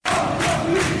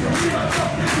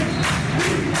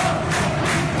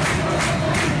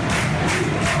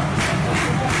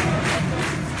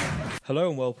Hello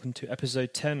and welcome to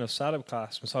episode 10 of Saddle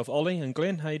Class. Myself, Ollie, and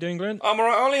Glyn. How you doing, Glyn? I'm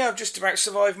alright, Ollie. I've just about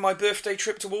survived my birthday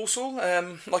trip to Walsall.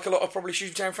 Like a lot of probably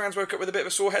Shrewsbury Town fans, woke up with a bit of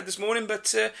a sore head this morning,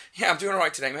 but yeah, I'm doing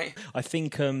alright today, mate. I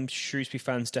think Shrewsbury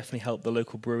fans definitely helped the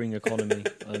local brewing economy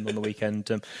on the weekend.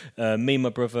 Me and my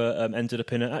brother ended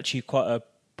up in actually quite a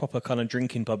proper kind of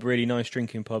drinking pub, really nice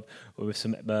drinking pub with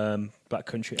some Black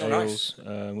Country ales,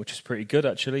 nice. Which is pretty good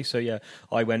actually. So yeah,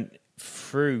 I went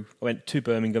to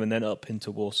Birmingham and then up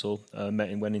into Walsall,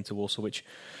 went into Walsall, which,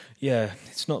 yeah,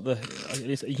 it's not the...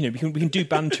 It's, we can do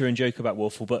banter and joke about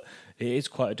Walsall, but it is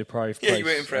quite a deprived place. Yeah, you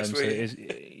weren't impressed, were you?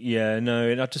 Yeah, no,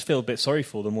 and I just feel a bit sorry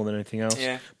for them more than anything else.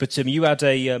 Yeah. But you had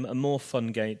a more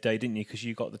fun day, didn't you? Because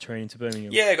you got the train into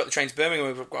Birmingham. Yeah, I got the train to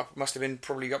Birmingham. Must have been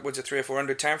probably upwards of 300 or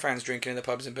 400 Town fans drinking in the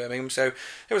pubs in Birmingham, so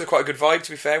it was quite a good vibe,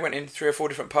 to be fair. Went in 3 or 4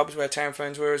 different pubs where Town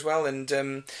fans were as well,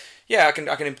 and... yeah, I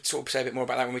can sort of say a bit more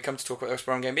about that when we come to talk about the West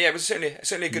Brom game. But yeah, it was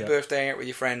certainly a good birthday out with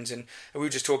your friends, and we were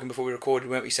just talking before we recorded,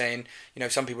 weren't we, saying,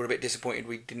 some people were a bit disappointed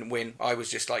we didn't win. I was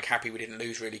just happy we didn't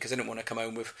lose, really, because I didn't want to come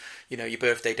home with, your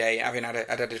birthday day having had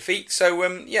a defeat. So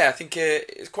yeah, I think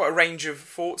it's quite a range of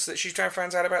thoughts that Shrewsbury Town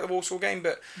fans had about the Walsall game,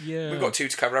 but we've got 2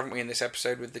 to cover, haven't we, in this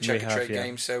episode with the Checkatrade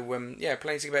game. So yeah,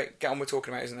 plenty to get on with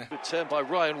talking about, isn't there? Good turn by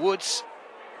Ryan Woods.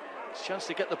 Chance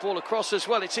to get the ball across as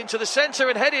well. It's into the centre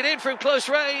and headed in from close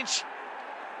range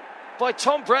by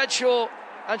Tom Bradshaw,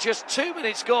 and just 2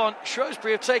 minutes gone,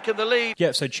 Shrewsbury have taken the lead.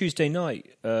 Yeah, so Tuesday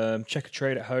night,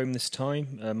 Checkatrade at home this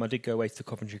time. I did go away to the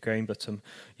Coventry game, but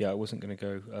I wasn't going to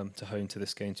go to home to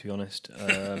this game, to be honest.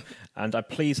 And I'm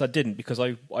pleased I didn't, because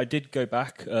I did go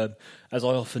back, as I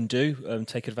often do,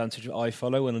 take advantage of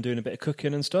iFollow when I'm doing a bit of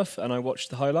cooking and stuff, and I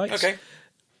watched the highlights. Okay.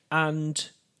 And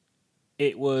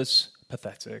it was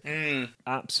pathetic.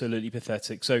 Absolutely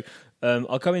pathetic. So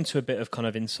I'll go into a bit of kind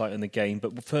of insight on the game,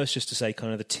 but first just to say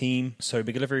kind of the team. So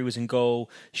McGillivray was in goal.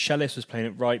 Shellis was playing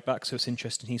at right back, so it's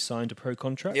interesting he signed a pro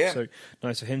contract. Yeah. So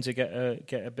nice for him to get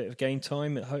a bit of game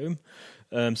time at home.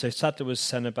 So Sadler was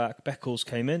centre back. Beckles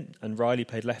came in, and Riley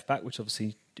played left back, which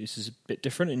obviously this is a bit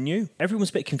different and new. Everyone was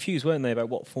a bit confused, weren't they, about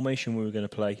what formation we were going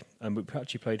to play? We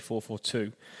actually played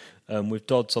 4-4-2. With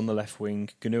Dodds on the left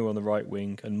wing, Ganu on the right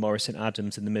wing, and Morrison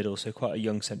Adams in the middle, so quite a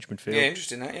young central midfield. Yeah,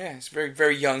 interesting that, yeah. It's very,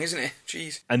 very young, isn't it?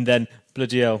 Jeez. And then,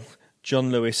 bloody hell,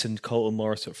 John Lewis and Colton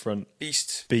Morris up front.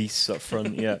 Beasts up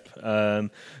front, yep.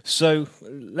 So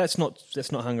let's not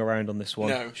hang around on this one.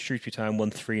 No. Shrewsbury Town won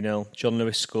 3-0. John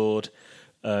Lewis scored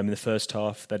in the first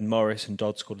half, then Morris and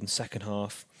Dodd scored in the second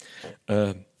half.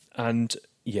 And...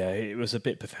 yeah, it was a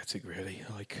bit pathetic, really.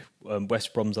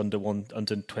 West Brom's under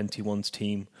 21's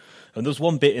team, and there was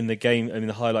one bit in the game. I mean,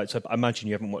 the highlights. I imagine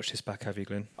you haven't watched this back, have you,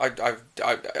 Glyn?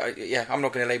 Yeah, I'm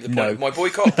not going to labour the point of my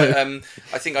boycott, but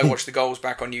I think I watched the goals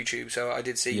back on YouTube, so I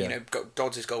did see.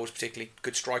 Dodds' goal was particularly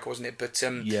good strike, wasn't it? But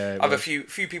I have a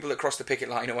few people that cross the picket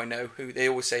line who I know who they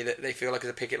always say that they feel like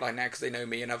there's a picket line now because they know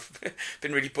me, and I've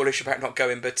been really bullish about not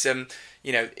going. But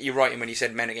you're right when you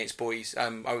said men against boys.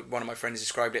 One of my friends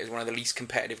described it as one of the least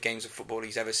competitive games of football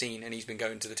he's ever seen, and he's been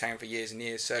going to the town for years and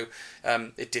years. So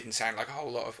it didn't sound like a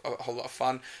whole lot of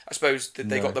fun. I suppose that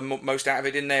they got the most out of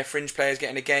it in their fringe players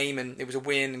getting a game, and it was a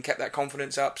win and kept that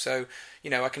confidence up. So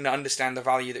I can understand the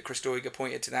value that Chris Doiger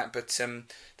pointed to that, but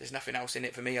there's nothing else in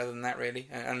it for me other than that, really.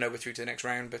 I know we're through to the next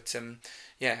round, but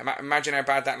imagine how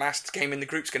bad that last game in the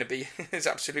group's going to be. There's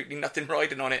absolutely nothing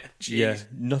riding on it. Jeez. Yeah,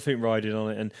 nothing riding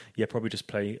on it, and probably just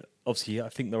play. Obviously, I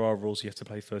think there are rules you have to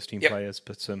play first team players,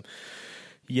 but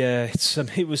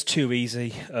it was too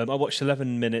easy. I watched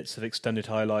 11 minutes of extended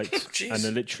highlights, and I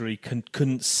literally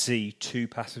couldn't see 2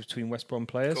 passes between West Brom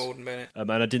players. Gordon Bennett.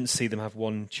 And I didn't see them have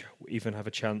even have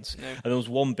a chance. No. And there was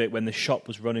one bit when the shot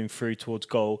was running through towards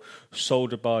goal,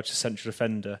 Solder barged the central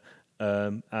defender,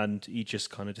 and he just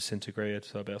kind of disintegrated,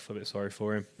 so I felt a bit sorry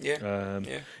for him.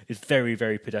 It's very,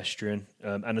 very pedestrian,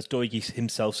 and as Doigy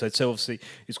himself said, so obviously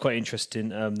it's quite interesting,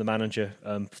 the manager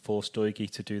forced Doigy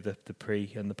to do the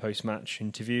pre and the post-match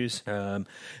interviews, and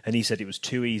he said it was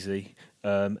too easy,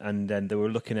 and then they were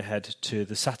looking ahead to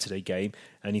the Saturday game,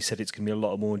 and he said it's going to be a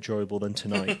lot more enjoyable than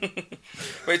tonight.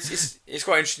 Well, it's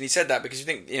quite interesting he said that, because you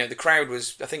think, the crowd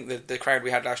was, I think the crowd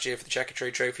we had last year for the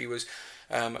Checkatrade Trophy was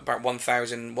about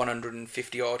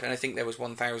 1,150 odd, and I think there was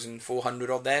 1,400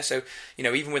 odd there. So,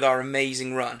 even with our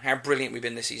amazing run, how brilliant we've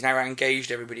been this season, how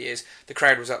engaged everybody is, the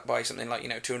crowd was up by something like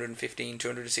 215,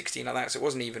 216 like that. So it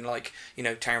wasn't even like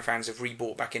town fans have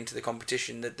rebought back into the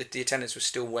competition. The attendance was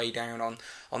still way down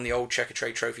on the old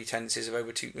Checkatrade Trophy attendances of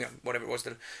over whatever it was,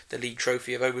 the league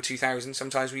trophy of over 2,000.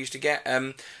 Sometimes we used to get,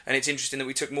 and it's interesting that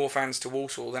we took more fans to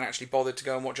Walsall than actually bothered to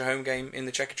go and watch a home game in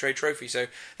the Checkatrade Trophy. So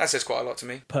that says quite a lot to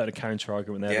me. Put a counter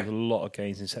argument there. Yeah. There was a lot of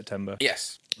games in September.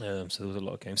 Yes. So there was a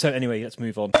lot of games. So anyway, let's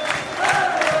move on.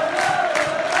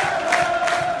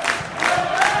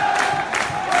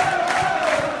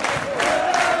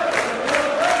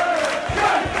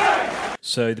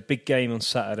 So the big game on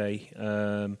Saturday,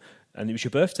 and it was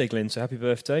your birthday, Glyn, so happy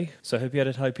birthday. So I hope you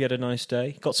had a nice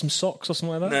day. Got some socks or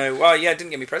something like that? No, well, yeah, I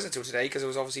didn't get me present till today because I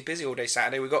was obviously busy all day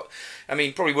Saturday.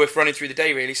 Probably worth running through the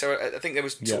day, really. So I think there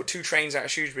was sort of 2 trains out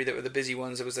of Shrewsbury that were the busy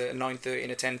ones. There was a 9:30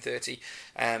 and a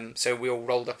 10:30. So we all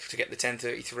rolled up to get the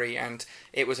 10:33, and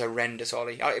it was horrendous,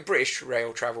 Ollie. British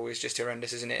rail travel is just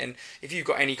horrendous, isn't it? And if you've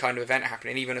got any kind of event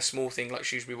happening, even a small thing like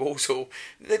Shrewsbury-Walsall,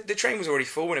 the train was already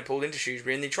full when it pulled into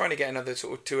Shrewsbury, and they're trying to get another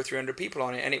sort of 200 or 300 people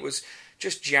on it, and it was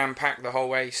just jam-packed the whole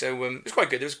way. So it was quite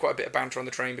good. There was quite a bit of banter on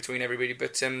the train between everybody,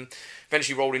 but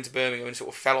eventually rolled into Birmingham and sort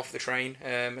of fell off the train,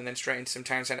 and then straight into some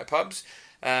town centre pubs.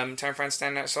 Town fans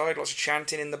standing outside, lots of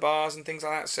chanting in the bars and things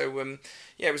like that. So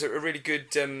it was a really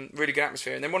good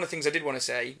atmosphere. And then one of the things I did want to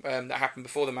say that happened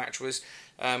before the match was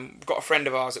we've got a friend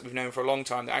of ours that we've known for a long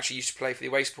time that actually used to play for the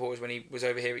away supporters when he was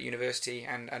over here at university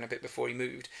and a bit before he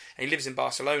moved. And he lives in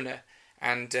Barcelona.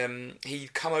 And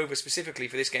he'd come over specifically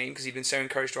for this game because he'd been so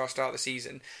encouraged to our start of the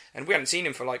season. And we hadn't seen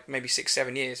him for like maybe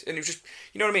 6-7 years. And it was just,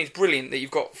 you know what I mean? It's brilliant that you've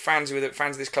got fans of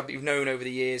this club that you've known over the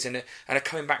years and are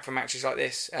coming back for matches like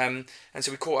this. And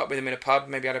so we caught up with him in a pub,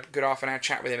 maybe had a good half an hour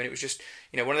chat with him. And it was just,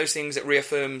 one of those things that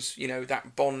reaffirms,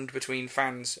 that bond between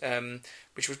fans,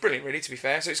 which was brilliant, really, to be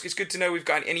fair. So it's good to know we've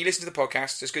got, and he listened to the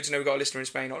podcast, so it's good to know we've got a listener in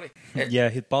Spain, Ollie. Yeah,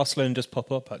 Barcelona does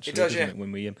pop up, actually. It does, doesn't it?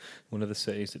 When we, one of the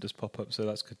cities that does pop up, so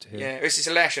that's good to hear. Yeah, it's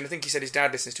Alesh, and I think he said his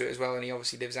dad listens to it as well, and he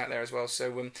obviously lives out there as well.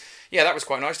 So, that was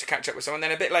quite nice to catch up with someone.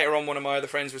 Then a bit later on, one of my other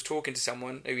friends was talking to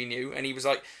someone who he knew, and he was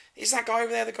like, "Is that guy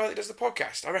over there the guy that does the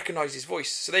podcast? I recognise his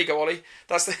voice." So there you go, Ollie.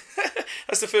 That's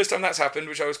the first time that's happened,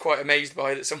 which I was quite amazed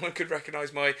by, that someone could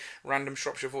recognise my random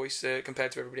Shropshire voice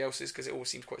compared to everybody else's, because it all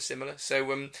seems quite similar. So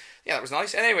that was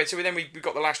nice. Anyway, so then we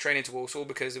got the last train into Walsall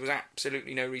because there was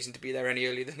absolutely no reason to be there any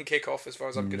earlier than kick-off as far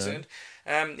as I'm concerned.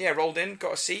 Rolled in,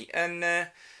 got a seat, and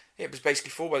it was basically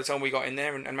full by the time we got in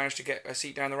there and managed to get a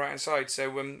seat down the right-hand side. So,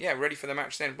 ready for the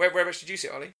match then. Whereabouts did you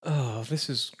sit, Ollie? Oh, this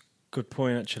is a good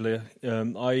point, actually. Me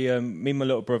and my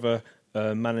little brother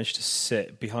managed to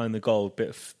sit behind the goal, a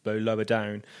bit lower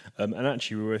down, and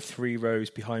actually we were 3 rows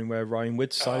behind where Ryan Wood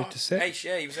decided to sit.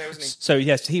 Yeah, he was there, wasn't he? So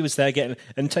yes, he was there getting.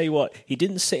 And tell you what, he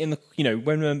didn't sit in the.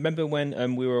 Remember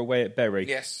when we were away at Bury?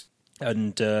 Yes.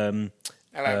 And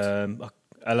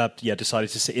Alab, decided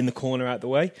to sit in the corner out the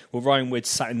way. Well, Ryan Wood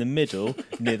sat in the middle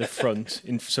near the front,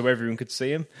 so everyone could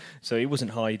see him. So he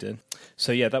wasn't hiding.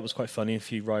 So that was quite funny. A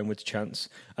few Ryan Wood's chants,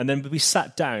 and then we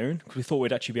sat down because we thought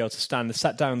we'd actually be able to stand.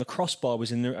 Sat down. The crossbar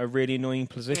was in a really annoying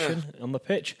position on the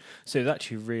pitch, so it was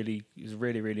actually really,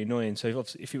 really annoying. So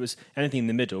if it was anything in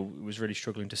the middle, it was really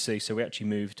struggling to see. So we actually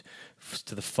moved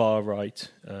to the far right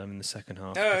in the second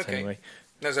half. Oh, okay. Anyway.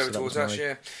 That was over towards us,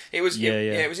 yeah. It was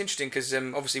it was interesting because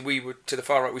obviously we were to the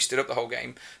far right. We stood up the whole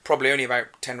game, probably only about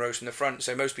 10 rows from the front.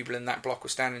 So most people in that block were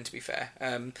standing. To be fair,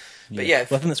 Well, I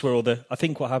think that's where I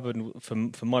think what happened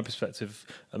from my perspective,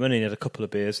 I only had a couple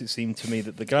of beers. It seemed to me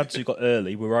that the lads who got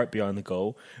early were right behind the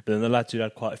goal, but then the lads who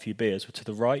had quite a few beers were to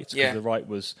the right. Because the right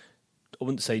was, I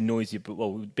wouldn't say noisy, but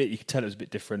you could tell it was a bit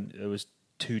different. There was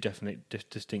 2 definite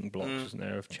distinct blocks, wasn't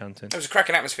there, of chanting. It was a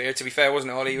cracking atmosphere, to be fair,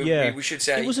 wasn't it, Ollie? Yeah. We should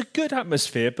say. It was a good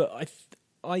atmosphere, but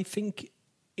I think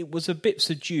it was a bit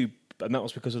subdued, and that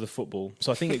was because of the football.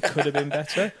 So I think it could have been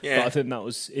better, but I think that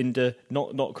was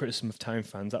not criticism of Town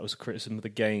fans, that was a criticism of the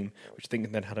game, which I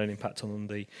think then had an impact on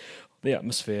the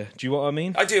atmosphere. Do you know what I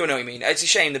mean? I do know what you mean. It's a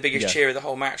shame the biggest cheer of the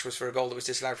whole match was for a goal that was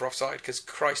disallowed for offside, because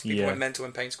Christ, people went mental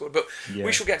when Payne scored. But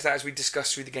we shall get to that as we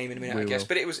discuss through the game in a minute, I guess.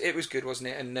 But it was good, wasn't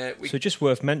it? And so just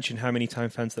worth mentioning how many Town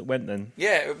fans that went then.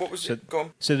 Yeah, what was it? Go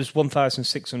on. So there's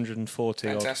 1,640.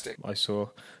 Fantastic. I saw.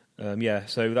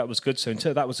 So that was good. So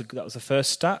that was the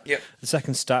first stat. Yep. The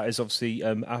second stat is obviously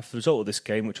after the result of this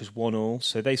game, which was 1-1.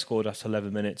 So they scored after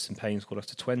 11 minutes and Payne scored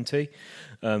after 20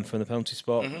 from the penalty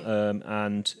spot.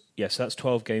 So that's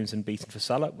 12 games unbeaten for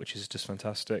Salah, which is just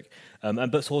fantastic.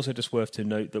 But it's also just worth to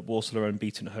note that Walsall are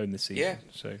unbeaten at home this season.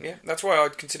 That's why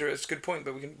I'd consider it as a good point,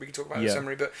 but we can talk about it in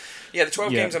summary. But the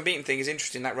 12 games unbeaten thing is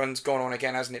interesting. That run's gone on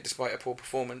again, hasn't it, despite a poor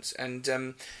performance. And,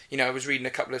 I was reading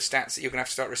a couple of stats that you're going to have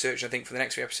to start researching, I think, for the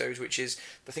next few episodes, which is,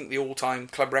 I think the all-time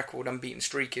club record unbeaten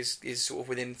streak is sort of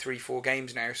within 3-4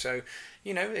 games now. So,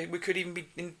 we could even be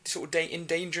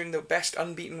endangering the best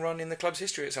unbeaten run in the club's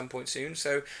history at some point soon.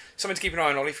 So something to keep an eye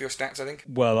on, Ollie, for your stats, I think.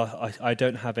 Well, I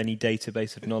don't have any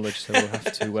database of knowledge, so we'll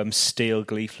have to steal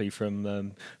gleefully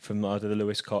from either the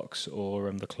Lewis Cox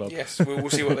or the club. Yes, we'll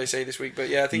see what they say this week. But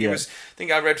yeah, I think I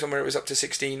think I read somewhere it was up to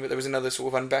 16, but there was another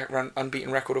sort of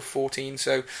unbeaten record of 14.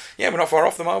 So yeah, we're not far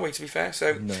off them, are we? To be fair,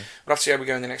 so we'll have to see how we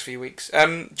go in the next few weeks.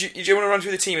 Do you want to run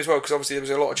through the team as well? Because obviously there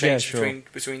was a lot of change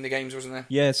between the games, wasn't there?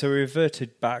 Yeah, so we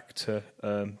reverted back to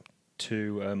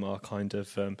our kind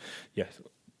of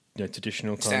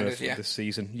traditional kind standard, of this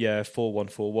season.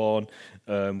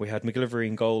 4-1-4-1. We had McGillivray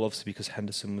in goal, obviously because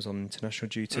Henderson was on international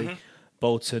duty. Mm-hmm.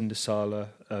 Bolton, Desala,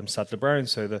 Sadler-Brown,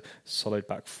 so the solid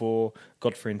back four.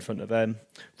 Godfrey in front of them.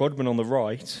 Rodman on the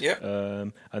right.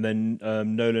 And then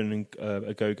Nolan and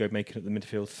Agogo making up the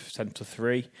midfield centre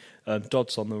three.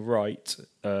 Dodds on the right,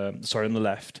 on the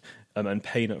left. And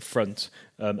Payne up front.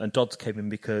 And Dodds came in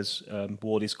because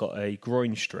Wardy's got a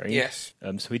groin strain. Yes.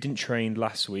 So he didn't train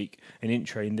last week and he didn't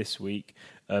train this week.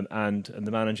 And the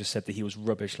manager said that he was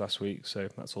rubbish last week, so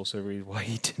that's also the reason why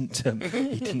he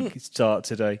didn't start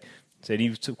today. So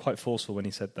he was quite forceful when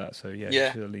he said that. So he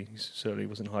certainly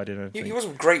wasn't hiding anything. He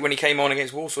wasn't great when he came on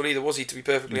against Walsall either, was he? To be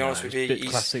perfectly honest with you,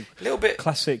 he's a little bit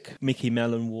classic Mickey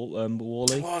Mellon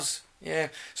Wally. It was. Yeah,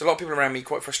 so a lot of people around me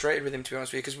quite frustrated with him, to be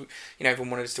honest with you, because everyone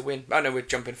wanted us to win. I know we're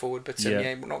jumping forward, but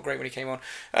not great when he came on.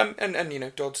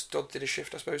 And Dodds did a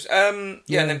shift, I suppose. And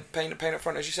then Payne up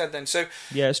front, as you said. Then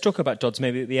let's talk about Dodds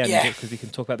maybe at the end, because we can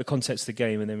talk about the context of the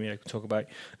game, and then we can talk about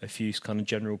a few kind of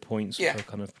general points which I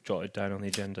kind of jotted down on the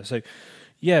agenda. So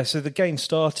the game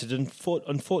started, and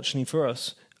unfortunately for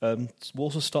us,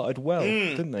 Walsall started well,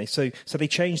 didn't they? So they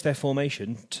changed their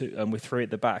formation to with three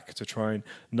at the back to try and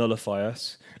nullify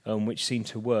us, which seemed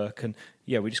to work. And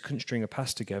we just couldn't string a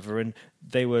pass together. And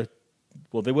they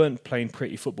weren't playing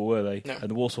pretty football, were they? No. And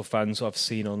the Walsall fans I've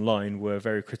seen online were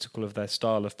very critical of their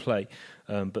style of play,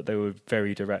 but they were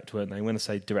very direct, weren't they? When I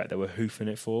say direct, they were hoofing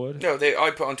it forward. No, I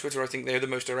put on Twitter, I think they're the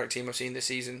most direct team I've seen this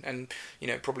season, and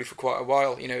probably for quite a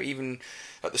while. Even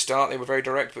at the start they were very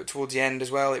direct, but towards the end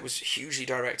as well, it was hugely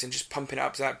direct and just pumping it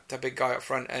up to that big guy up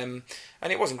front. And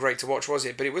it wasn't great to watch, was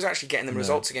it? But it was actually getting them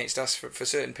results against us for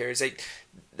certain periods.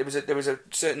 There was a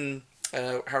certain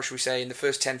how should we say, in the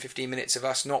first 10-15 minutes of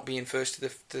us not being first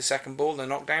to the second ball, the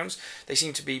knockdowns, they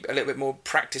seem to be a little bit more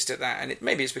practiced at that, and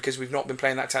maybe it's because we've not been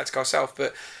playing that tactic ourselves,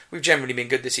 but we've generally been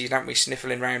good this season, haven't we,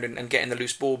 sniffling around and getting the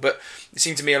loose ball. But it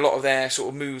seemed to me a lot of their sort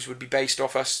of moves would be based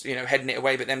off us, heading it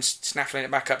away, but them snaffling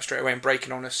it back up straight away and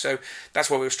breaking on us. So that's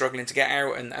why we were struggling to get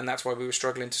out, and that's why we were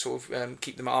struggling to sort of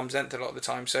keep them at arm's length a lot of the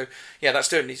time. So that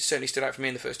certainly stood out for me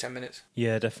in the first 10 minutes.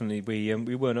 Yeah, definitely.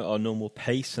 We weren't at our normal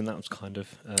pace, and that was kind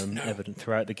of evident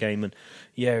throughout the game. And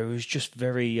it was just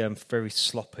very very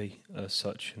sloppy as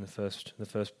such in the first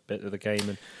bit of the game.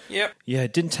 And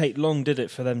it didn't take long, did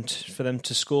it, for them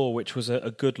to score, which was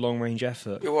a good long range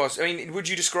effort. It was. I mean, would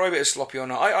you describe it as sloppy or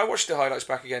not? I watched the highlights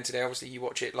back again today. Obviously, you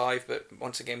watch it live, but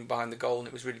once again behind the goal, and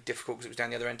it was really difficult because it was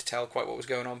down the other end to tell quite what was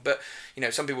going on. But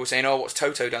some people were saying, "Oh, what's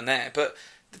Toto done there?" But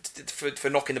for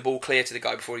knocking the ball clear to the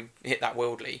guy before he hit that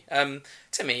worldly.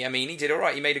 To me, I mean, he did all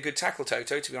right. He made a good tackle,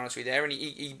 Toto, to be honest with you there, and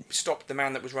he stopped the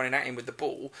man that was running at him with the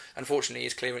ball. Unfortunately,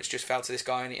 his clearance just fell to this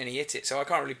guy and he hit it. So I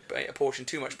can't really apportion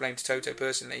too much blame to Toto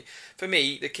personally. For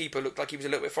me, the keeper looked like he was a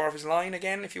little bit far off his line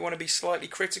again, if you want to be slightly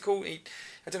critical.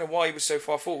 I don't know why he was so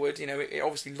far forward. It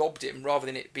obviously lobbed him rather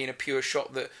than it being a pure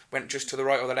shot that went just to the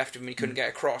right or the left of him and he couldn't get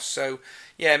across. So,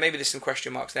 maybe there's some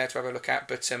question marks there to have a look at,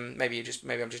 but maybe I'm just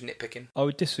nitpicking. I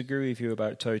would disagree with you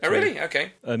about Toto. Oh, really?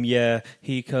 Okay.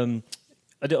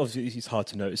 He obviously it's hard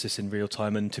to notice this in real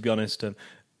time, and to be honest,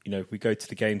 we go to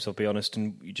the games, I'll be honest,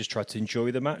 and you just try to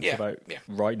enjoy the match without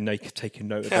taking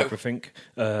note of everything,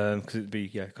 because it'd be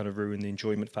kind of ruin the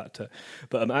enjoyment factor.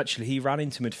 But actually, he ran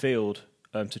into midfield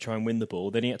to try and win the ball.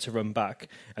 Then he had to run back,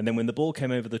 and then when the ball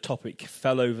came over the top, it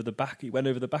fell over the back. It went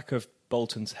over the back of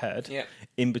Bolton's head,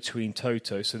 in between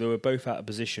Toto. So they were both out of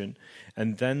position,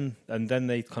 and then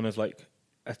they kind of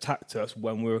attacked us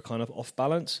when we were kind of off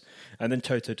balance, and then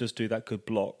Toto does do that good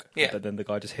block, but then the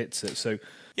guy just hits it. So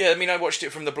I mean, I watched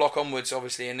it from the block onwards,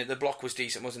 obviously, and the block was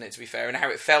decent, wasn't it, to be fair, and how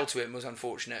it fell to him was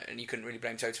unfortunate, and you couldn't really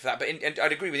blame Toto for that. But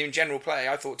I'd agree with you, in general play,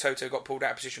 I thought Toto got pulled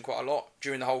out of position quite a lot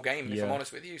during the whole game, if I'm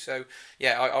honest with you. So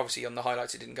obviously on the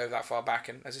highlights it didn't go that far back,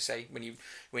 and as I say, when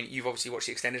you've obviously watched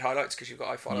the extended highlights because you've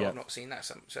got iFollow, I've not seen that,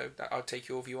 so I'll take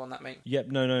your view on that, mate.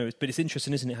 No, but it's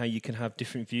interesting, isn't it, how you can have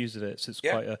different views of it. So it's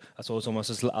that's almost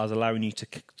as allowing you to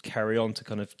carry on to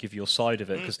kind of give your side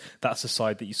of it, because that's the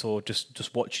side that you saw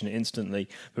just watching it instantly.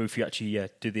 But if you actually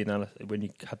do the analysis, when you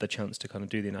had the chance to kind of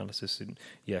do the analysis, and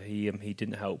he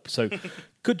didn't help. So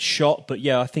good shot, but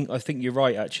I think you're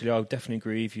right. Actually, I would definitely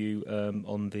agree with you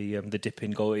on the dip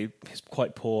in goal. It's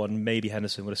quite poor, and maybe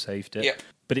Henderson would have saved it. Yep.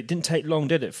 But it didn't take long,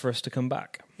 did it, for us to come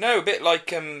back? No, a bit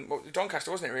like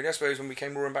Doncaster, wasn't it, really? I suppose when we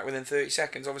came roaring back within 30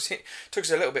 seconds. Obviously, it took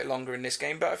us a little bit longer in this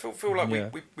game, but I feel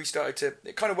like we started to...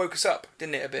 It kind of woke us up,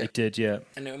 didn't it, a bit? It did, yeah.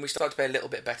 And we started to play a little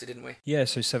bit better, didn't we? Yeah,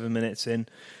 so 7 minutes in.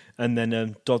 And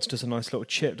then Dodds does a nice little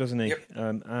chip, doesn't he?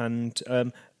 Yep.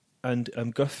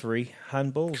 And Guthrie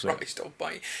handballs it. Christ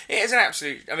almighty. It is an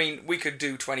absolute... I mean, we could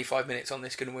do 25 minutes on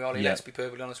this, couldn't we, Ollie? Yeah. Let's be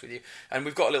perfectly honest with you. And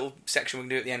we've got a little section we can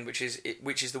do at the end, which is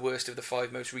the worst of the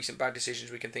 5 most recent bad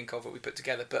decisions we can think of that we put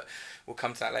together, but we'll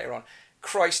come to that later on.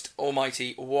 Christ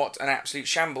almighty, what an absolute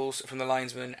shambles from the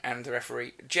linesman and the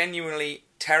referee. Genuinely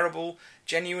terrible,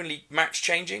 genuinely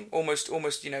match-changing, almost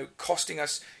costing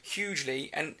us hugely,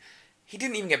 and... He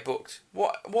didn't even get booked.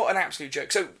 What an absolute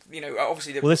joke. So,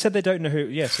 obviously... Well, they said they don't know who...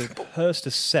 Yeah, so Hurst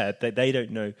has said that they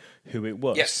don't know who it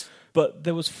was. Yes. But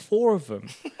there was 4 of them.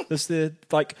 There's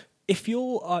if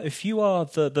you are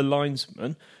the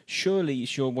linesman, surely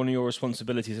it's one of your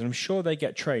responsibilities, and I'm sure they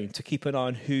get trained to keep an eye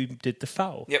on who did the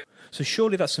foul. Yep. So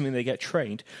surely that's something they get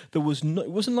trained. It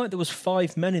wasn't like there was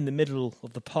 5 men in the middle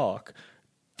of the park.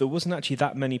 There wasn't actually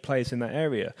that many players in that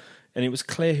area. And it was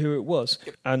clear who it was.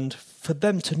 And for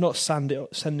them to not send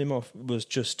him off was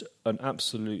just an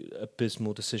absolute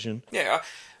abysmal decision. Yeah,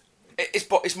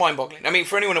 it's mind-boggling. I mean,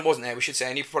 for anyone that wasn't there, we should say,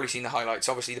 and you've probably seen the highlights,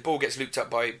 obviously the ball gets looped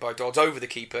up by Dodds over the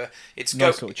keeper. It's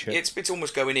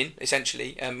almost going in,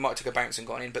 essentially. Might have took a bounce and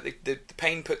gone in, but the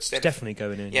Payne puts their... It's definitely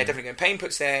going in. Yeah, definitely going. Payne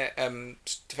puts their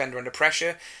defender under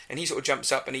pressure, and he sort of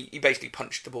jumps up and he basically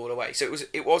punched the ball away. So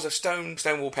it was a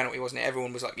stonewall penalty, wasn't it?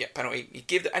 Everyone was like, yeah, penalty. He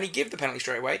gave the penalty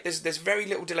straight away. There's very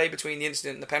little delay between the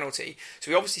incident and the penalty,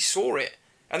 so he obviously saw it.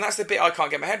 And that's the bit I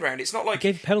can't get my head around. It's not like... He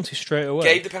gave the penalty straight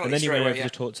away. And then he went over to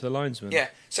talk to the linesman. Yeah.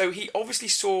 So he obviously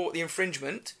saw the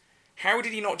infringement. How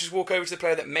did he not just walk over to the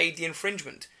player that made the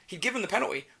infringement? He'd given the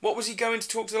penalty. What was he going to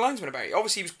talk to the linesman about?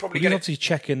 Obviously, he was probably going to... obviously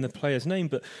check in the player's name,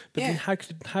 but then how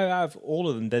out of all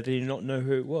of them did he not know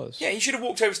who it was? Yeah, he should have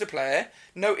walked over to the player,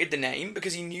 noted the name,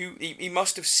 because he knew... He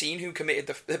must have seen who committed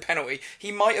the penalty.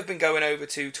 He might have been going over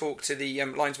to talk to the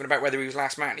linesman about whether he was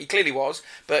last man. He clearly was,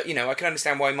 but, I can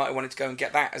understand why he might have wanted to go and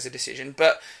get that as a decision,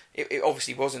 but it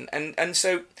obviously wasn't. And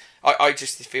so I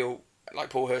just feel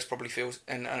like Paul Hurst probably feels,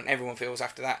 and everyone feels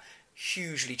after that,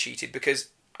 hugely cheated, because...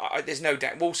 there's no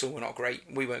doubt Walsall were not great.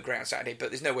 We weren't great on Saturday,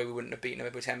 but there's no way we wouldn't have beaten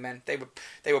them with 10 men. They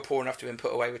were poor enough to have been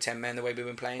put away with 10 men the way we've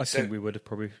been playing. I think we would have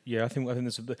probably. Yeah, I think there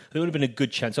would have been a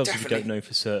good chance. Obviously, we don't know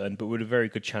for certain, but we would have a very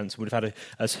good chance. We would have had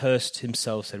as Hurst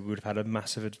himself said, we would have had a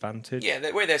massive advantage. Yeah,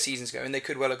 the way their season's going, they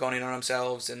could well have gone in on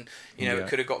themselves, and it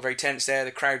could have got very tense there.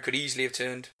 The crowd could easily have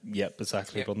turned. Yep,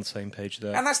 exactly. Yep. On the same page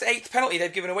there. And that's the 8th penalty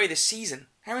they've given away this season.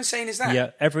 How insane is that? Yeah,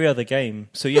 every other game.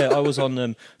 So I was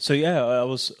on.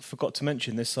 Forgot to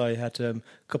mention this. I had a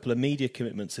couple of media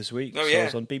commitments this week. Oh, yeah. I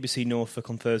was on BBC Norfolk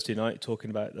on Thursday night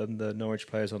talking about the Norwich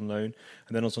players on loan,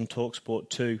 and then I was on TalkSport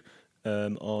 2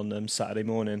 on Saturday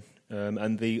morning.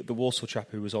 And the Walsall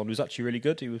chap who was on was actually really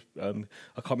good. He was I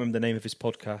can't remember the name of his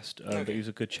podcast, but he was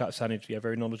a good chat. Sounded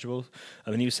very knowledgeable.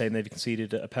 And he was saying they've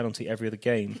conceded a penalty every other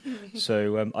game.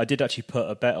 So I did actually put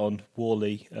a bet on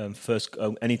Worley first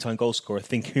anytime goal scorer,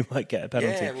 thinking we might get a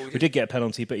penalty. Yeah, we did get a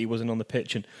penalty, but he wasn't on the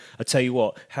pitch. And I tell you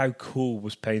what, how cool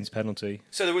was Payne's penalty?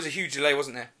 So there was a huge delay,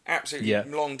 wasn't there? Absolutely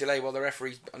long delay while the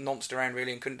referee nonced around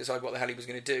really and couldn't decide what the hell he was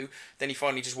going to do. Then he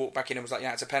finally just walked back in and was like,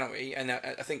 yeah, it's a penalty. And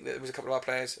I think there was a couple of our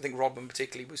players, I think Rodman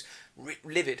particularly, was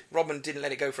livid. Rodman didn't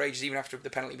let it go for ages. Even after the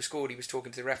penalty was scored, he was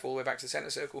talking to the ref all the way back to the centre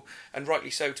circle, and rightly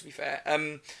so, to be fair.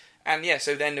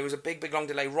 So then there was a big long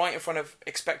delay right in front of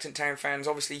expectant Town fans,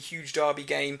 obviously huge derby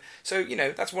game. So,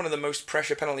 that's one of the most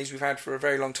pressure penalties we've had for a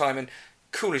very long time, and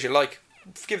cool as you like.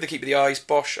 Give the keeper the eyes,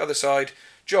 bosh, other side,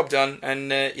 job done,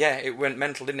 and it went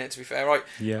mental, didn't it, to be fair, right?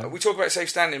 Yeah. We talk about safe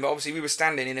standing, but obviously we were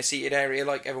standing in a seated area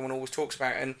like everyone always talks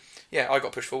about, and I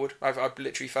got pushed forward. I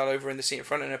literally fell over in the seat in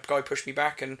front, and a guy pushed me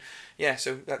back, and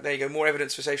so there you go, more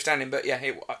evidence for safe standing. But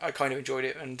I kind of enjoyed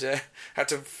it, and had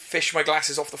to fish my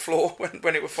glasses off the floor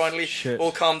when it were finally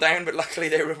all calmed down. But luckily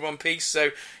they were in one piece, so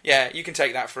you can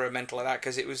take that for a mental like that,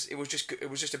 because it was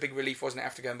just a big relief, wasn't it,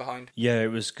 after going behind? Yeah,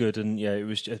 it was good, and it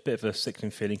was a bit of a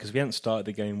sickening feeling because we hadn't started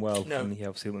the game well. No. And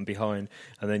obviously went behind.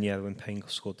 And then, when Payne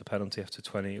scored the penalty after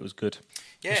 20, it was good.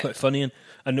 Yeah. It was quite funny.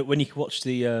 And when you could watch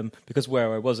because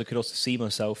where I was, I could also see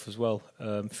myself as well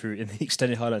through in the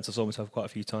extended highlights. I saw myself quite a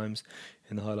few times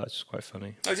in the highlights. It was quite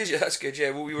funny. Oh, did you? That's good,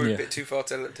 yeah. Well, we were a bit too far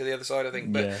to the other side, I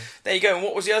think. But there you go. And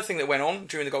what was the other thing that went on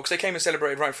during the goal? Because they came and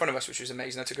celebrated right in front of us, which was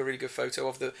amazing. I took a really good photo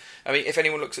of if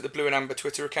anyone looks at the Blue and Amber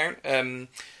Twitter account,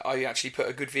 I actually put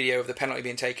a good video of the penalty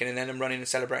being taken and then them running and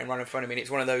celebrating right in front of me. And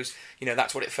it's one of those,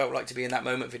 that's what it felt like to be in that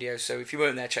moment videos. So if you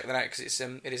weren't there, check that out, because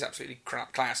it is absolutely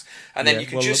class. And then you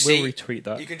can we'll retweet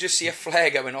that. You can just see a flare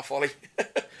going off, Ollie.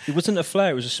 It wasn't a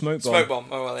flare; it was a smoke bomb. Smoke bomb.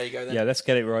 Oh well, there you go. Then. Yeah, let's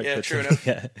get it right. Yeah, but, true enough.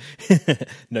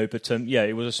 No, but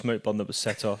it was a smoke bomb that was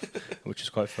set off, which is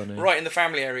quite funny. Right in the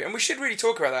family area, and we should really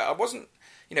talk about that. I wasn't,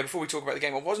 before we talk about the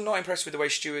game, I was not impressed with the way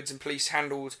stewards and police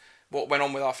handled what went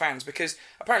on with our fans, because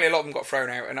apparently a lot of them got thrown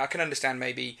out, and I can understand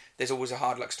maybe there's always a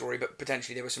hard luck story, but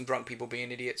potentially there were some drunk people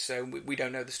being idiots, so we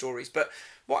don't know the stories. But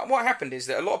what happened is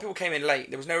that a lot of people came in late.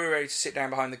 There was nowhere ready to sit down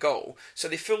behind the goal, so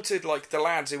they filtered the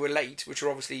lads who were late, which were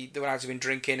obviously the lads who've been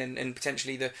drinking and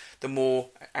potentially the more,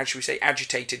 how should we say,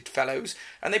 agitated fellows,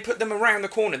 and they put them around the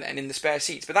corner then in the spare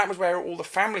seats. But that was where all the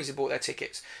families had bought their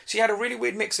tickets, so you had a really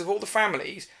weird mix of all the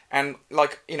families and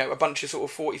a bunch of sort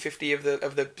of 40, 50 of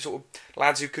the sort of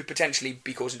lads who could potentially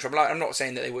be causing trouble. I'm not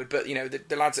saying that they would, but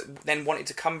the lads that then wanted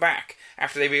to come back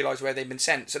after they realised where they'd been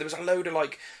sent. So there was a load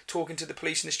of talking to the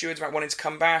police and the stewards about wanting to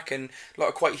come back, and a lot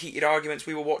of quite heated arguments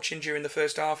we were watching during the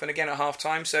first half and again at half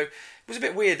time. So it was a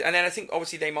bit weird. And then I think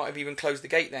obviously they might have even closed the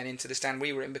gate then into the stand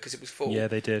we were in because it was full. Yeah,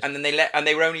 they did. And then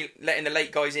they were only letting the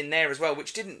late guys in there as well,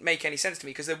 which didn't make any sense to me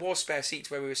because there was spare seats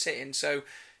where we were sitting. So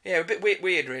yeah, a bit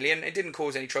weird really, and it didn't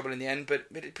cause any trouble in the end, but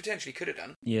it potentially could have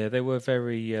done. Yeah, they were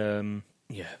very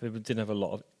they didn't have a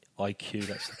lot of IQ,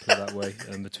 let's put it that way,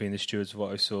 between the stewards,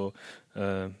 what I saw,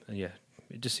 and it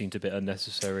just seemed a bit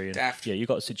unnecessary. And daft. Yeah, you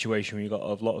got a situation where you got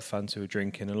a lot of fans who were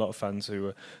drinking, a lot of fans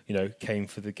who were, came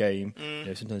for the game.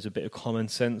 Sometimes a bit of common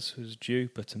sense was due,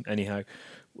 but anyhow.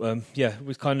 It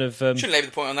was kind of... Shouldn't labour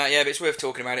the point on that, but it's worth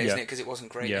talking about it, isn't it? Because it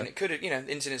wasn't great. Yeah. And it could have,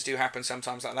 incidents do happen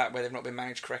sometimes like that where they've not been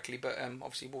managed correctly, but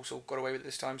obviously Walsall got away with it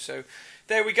this time. So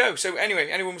there we go. So anyway,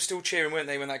 anyone was still cheering, weren't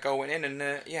they, when that goal went in? And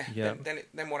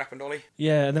then what happened, Ollie?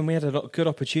 Yeah, and then we had a good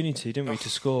opportunity, didn't we, to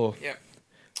score? Yeah.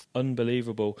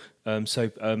 Unbelievable.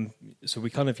 So we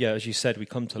kind of, as you said, we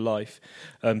come to life.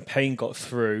 Payne got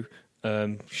through,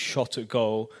 shot at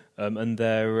goal, and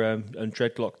their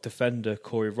dreadlock defender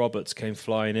Corey Roberts came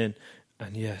flying in,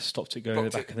 and stopped it going in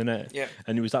the back of the net. Yeah.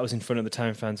 And that was in front of the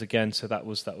Town fans again. So that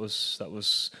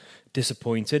was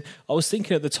disappointed. I was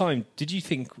thinking at the time, did you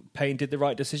think Payne did the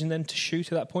right decision then to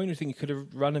shoot at that point? Do you think he could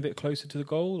have run a bit closer to the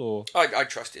goal? Or I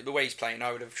trusted the way he's playing.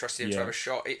 I would have trusted him to have a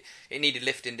shot. It needed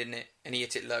lifting, didn't it? And he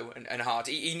hit it low and hard.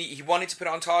 He wanted to put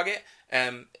it on target,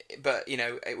 but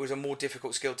it was a more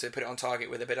difficult skill to put it on target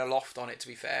with a bit of loft on it, to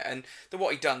be fair. And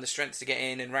what he'd done, the strength to get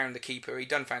in and round the keeper, he'd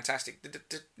done fantastic.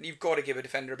 You've got to give a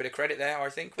defender a bit of credit there, I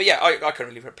think. But I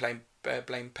couldn't really blame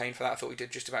Payne for that. I thought he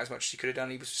did just about as much as he could have done.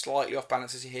 He was slightly off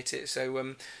balance as he hit it,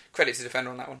 so credit to the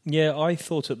defender on that one. Yeah, I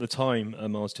thought at the time I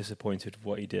was disappointed with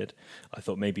what he did. I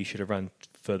thought maybe he should have ran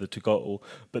further to goal,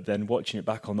 but then watching it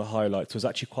back on the highlights, there was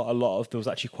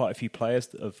actually quite a few players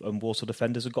of Walsall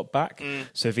defenders had got back.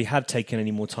 So if he had taken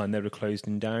any more time, they would have closed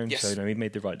him down. Yes. So he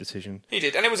made the right decision. He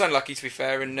did, and it was unlucky, to be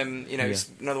fair. And it's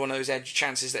another one of those edge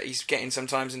chances that he's getting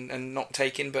sometimes and not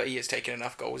taking, but he has taken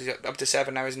enough goals. He's up to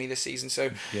 7 now, isn't he, this season? So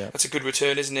that's a good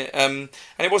return, isn't it? And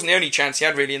it wasn't the only chance he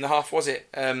had really in the half, was it?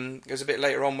 It was a bit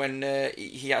later on when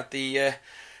he had the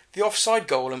offside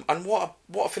goal, and what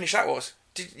a finish that was.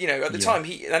 At the time,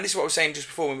 and this is what I was saying just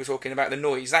before when we were talking about the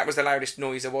noise, that was the loudest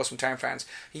noise there was from Town fans.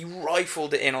 He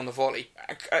rifled it in on the volley.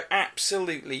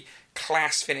 Absolutely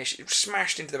class finish. It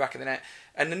smashed into the back of the net.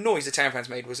 And the noise the Town fans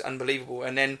made was unbelievable.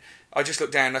 And then I just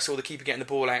looked down and I saw the keeper getting the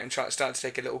ball out and started to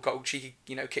take a little cheeky,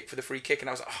 kick for the free kick. And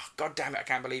I was like, oh, God damn it, I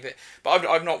can't believe it. But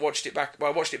I've not watched it back.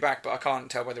 Well, I watched it back, but I can't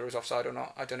tell whether it was offside or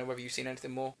not. I don't know whether you've seen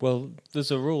anything more. Well,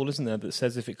 there's a rule, isn't there, that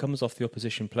says if it comes off the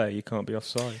opposition player, you can't be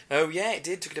offside. Oh, yeah, it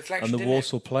did. Took a deflection, and the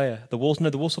Walsall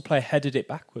player headed it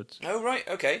backwards. Oh, right,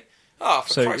 okay. Oh,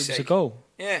 for Christ's sake. So it was a goal.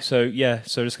 Yeah.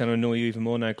 So it's going to annoy you even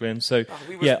more now, Glenn. So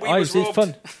it's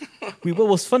fun. It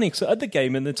was funny because at the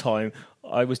game and the time,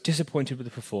 I was disappointed with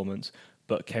the performance,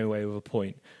 but came away with a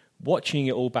point. Watching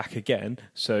it all back again,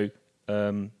 so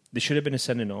there should have been a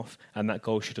sending off, and that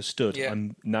goal should have stood. Yeah.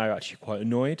 I'm now actually quite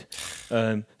annoyed.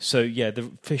 The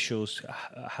officials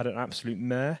had an absolute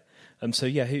mare. So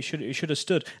yeah, it should have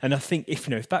stood. And I think if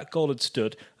that goal had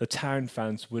stood, the Town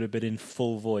fans would have been in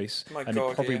full voice, it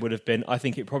probably would have been. I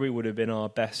think it probably would have been our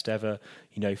best ever,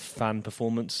 fan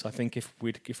performance. I think if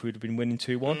we'd have been winning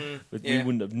 2-1, we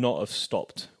wouldn't have not have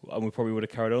stopped, and we probably would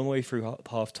have carried on all the way through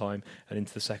half time and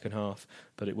into the second half.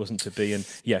 But it wasn't to be. And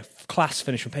class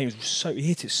finish from Payne. He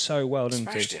hit it so well, didn't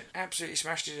he? Smashed it, absolutely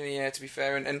smashed it in the air. To be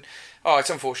fair, and it's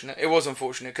unfortunate. It was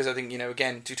unfortunate because I think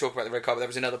again, to talk about the red card, there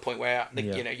was another point where I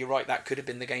think you're right, that could have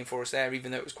been the game for us there,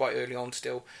 even though it was quite early on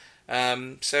still.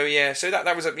 So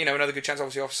that was another good chance,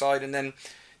 obviously offside, and then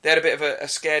they had a bit of a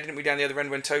scare, didn't we, down the other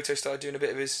end when Toto started doing a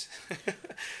bit of his.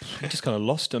 He just kind of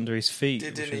lost under his feet,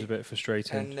 which was a bit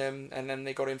frustrating. And then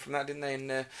they got in from that, didn't they?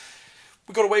 And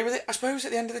we got away with it, I suppose,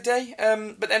 at the end of the day.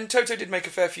 But then Toto did make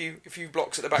a few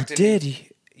blocks at the back, didn't he?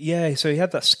 Yeah, so he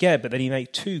had that scare, but then he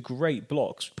made 2 great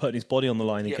blocks, putting his body on the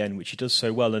line again, which he does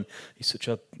so well, and he's such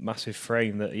a massive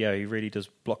frame that he really does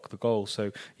block the goal.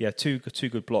 So two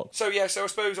good blocks. So I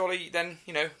suppose, Ollie, then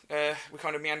we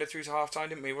kind of meandered through to half time,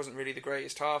 didn't we? It wasn't really the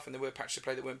greatest half, and there were patches of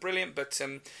play that weren't brilliant, but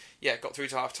got through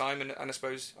to half time, and I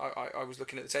suppose I was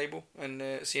looking at the table and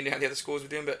seeing how the other scores were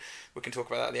doing, but we can talk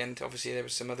about that at the end. Obviously, there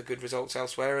was some other good results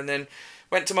elsewhere, and then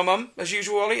went to my mum as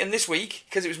usual, Ollie, and this week,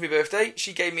 because it was my birthday,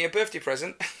 she gave me a birthday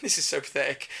present. This is so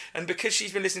pathetic. And because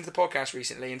she's been listening to the podcast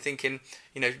recently and thinking,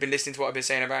 been listening to what I've been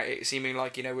saying about it, seeming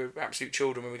like, we're absolute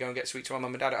children when we go and get sweets to my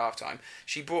mum and dad at half time,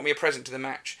 she brought me a present to the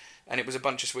match, and it was a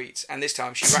bunch of sweets. And this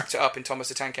time she wrapped it up in Thomas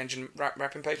the Tank Engine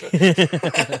wrapping paper.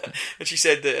 And she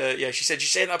said that, she said, you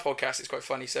say it in that podcast, it's quite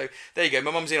funny. So there you go.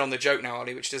 My mum's in on the joke now,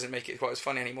 Ollie, which doesn't make it quite as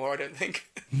funny anymore, I don't think.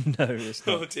 No, it's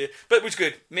not. Oh dear. But it was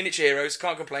good. Miniature heroes,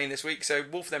 can't complain this week. So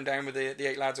wolf them down with the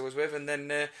 8 lads I was with, and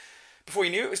then before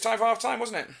you knew it was time for half time,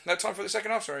 wasn't it? No, time for the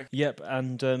second half, sorry. Yep,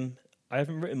 and I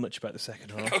haven't written much about the second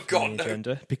half on the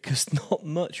agenda because not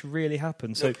much really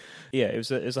happened. So, it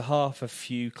was a half, a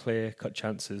few clear-cut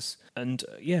chances. And,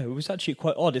 it was actually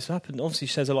quite odd. It's happened, obviously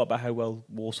says a lot about how well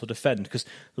Walsall defend, because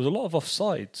there was a lot of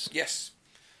offsides. Yes.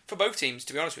 For both teams,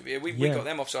 to be honest with you. We got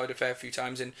them offside a fair few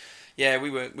times, and we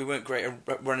weren't great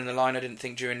at running the line, I didn't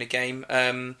think, during the game.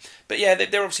 But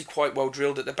they're obviously quite well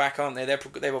drilled at the back, aren't they?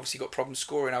 They've obviously got problems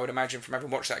scoring, I would imagine, from having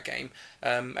watched that game,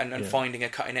 and finding a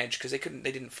cutting edge, because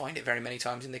they didn't find it very many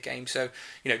times in the game. So,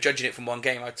 judging it from one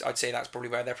game, I'd say that's probably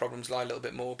where their problems lie a little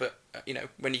bit more. But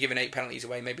when you're giving 8 penalties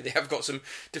away, maybe they have got some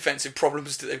defensive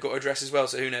problems that they've got to address as well.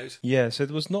 So who knows? Yeah. So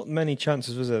there was not many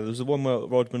chances, was there? There was the one where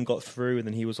Rodman got through, and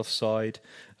then he was offside.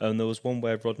 And there was one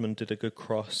where Rodman did a good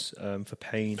cross for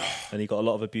Payne, and he got a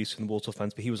lot of abuse from the Walsall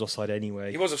fans, but he was offside anyway.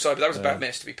 He was offside, but that was a bad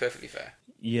miss, to be perfectly fair.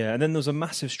 Yeah, and then there was a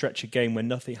massive stretch of game where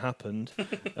nothing happened,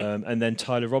 and then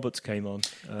Tyler Roberts came on.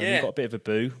 He got a bit of a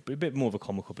boo, but a bit more of a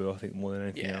comical boo, I think, more than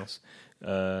anything else.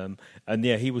 And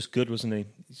he was good, wasn't he?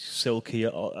 Silky,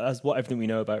 as everything we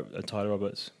know about Tyler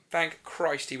Roberts. Thank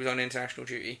Christ he was on international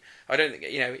duty. I don't think,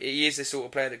 he is the sort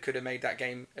of player that could have made that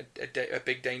game a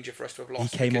big danger for us to have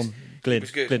lost. He came on, Glyn. He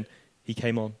was good. Glyn, he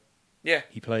came on. Yeah.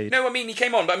 He played. No, he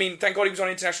came on, but thank God he was on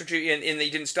international duty and he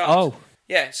didn't start. Oh.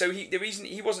 Yeah, so the reason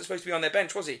he wasn't supposed to be on their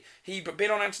bench, was he? He'd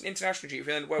been on international duty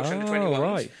for the Welsh under-21s.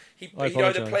 Right. He'd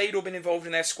either played or been involved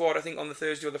in their squad, I think, on the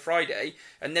Thursday or the Friday,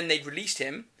 and then they'd released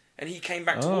him, and he came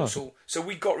back to Walsall. So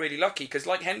we got really lucky, because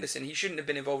like Henderson, he shouldn't have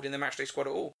been involved in the matchday squad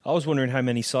at all. I was wondering how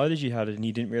many siders you had, and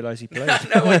you didn't realise he played.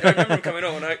 No, I remember him coming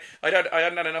on. I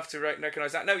hadn't had enough to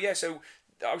recognise that. No, so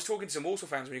I was talking to some Walsall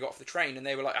fans when he got off the train, and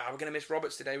they were like, we're going to miss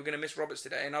Roberts today,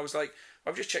 and I was like,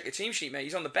 I've just checked the team sheet, mate,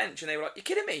 he's on the bench, and they were like, you're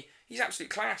kidding me, he's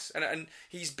absolute class, and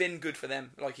he's been good for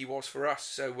them, like he was for us,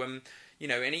 so, and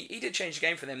he did change the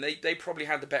game for them. They probably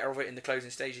had the better of it in the closing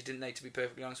stages, didn't they, to be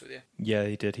perfectly honest with you? Yeah,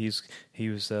 he did, he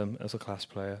was as a class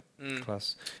player,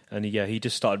 class, and he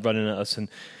just started running at us, and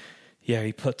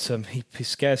he put he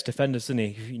scares defenders, doesn't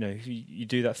he? You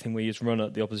do that thing where you just run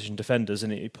at the opposition defenders,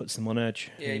 and it puts them on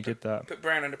edge. Yeah, he did that. Put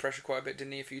Brown under pressure quite a bit,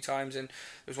 didn't he? A few times, and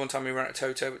there was one time we ran at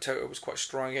Toto, but Toto was quite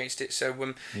strong against it. So,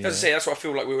 as I say, that's why I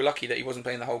feel like we were lucky that he wasn't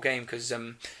playing the whole game, because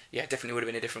definitely would have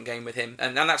been a different game with him,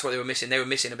 and that's what they were missing. They were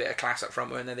missing a bit of class up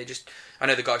front, weren't they? I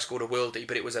know the guy scored a worldie,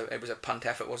 but it was a punt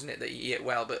effort, wasn't it? That he hit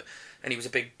well, and he was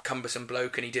a big cumbersome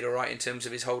bloke, and he did all right in terms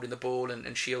of his holding the ball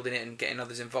and shielding it and getting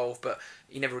others involved, but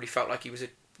he never really felt like he was a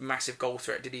massive goal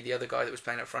threat, did he? The other guy that was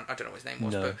playing up front, I don't know what his name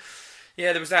was, but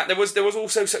there was that. There was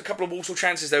also a couple of Walsall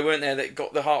chances, though, weren't there, that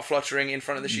got the heart fluttering in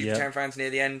front of the Shooter Town fans near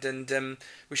the end, and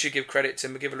we should give credit to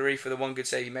McGillivray for the one good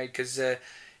save he made, because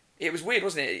it was weird,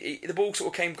 wasn't it? The ball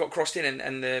sort of got crossed in,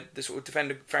 and the sort of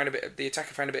defender the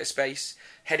attacker found a bit of space,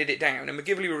 headed it down, and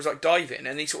McGillivray was like diving,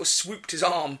 and he sort of swooped his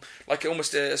arm like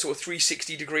almost a sort of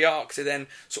 360 degree arc to then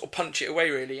sort of punch it away,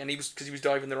 really, and because he was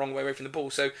diving the wrong way away from the ball.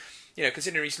 So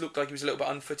considering he looked like he was a little bit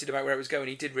unfooted about where it was going,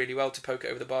 he did really well to poke it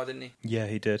over the bar, didn't he? Yeah,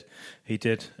 he did.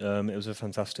 It was a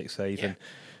fantastic save, and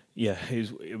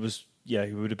it was. Yeah,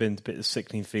 it would have been a bit of a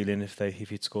sickening feeling if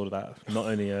he'd scored that. Not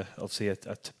only obviously a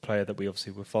player that we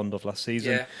obviously were fond of last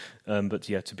season, but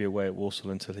to be away at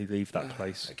Walsall until he leave that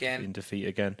place again in defeat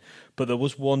again. But there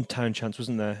was one Town chance,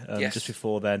 wasn't there? Just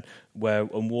before then, where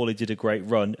Worley did a great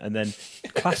run, and then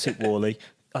classic Worley.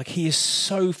 Like, he is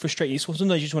so frustrated.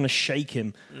 Sometimes you just want to shake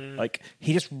him. Like,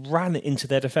 he just ran into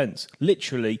their defence.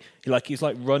 Literally, he's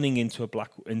like running into a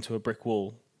brick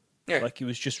wall. Yeah. Like, it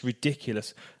was just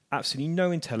ridiculous. Absolutely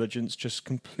no intelligence, just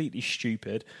completely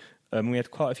stupid. We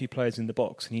had quite a few players in the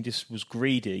box, and he just was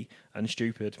greedy and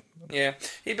stupid. Yeah,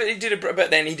 but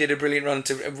then he did a brilliant run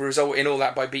to result in all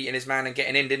that by beating his man and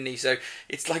getting in, didn't he? So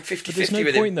it's like 50-50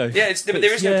 with him. Though. Yeah,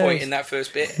 there is no point in that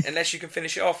first bit unless you can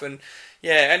finish it off. And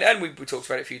we talked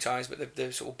about it a few times, but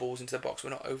the sort of balls into the box were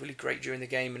not overly great during the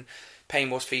game, and Payne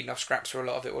was feeding off scraps for a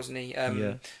lot of it, wasn't he?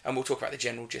 And we'll talk about the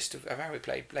general gist of how we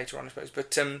played later on, I suppose.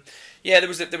 But there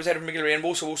was Edward McGillivray, and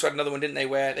also had another one, didn't they,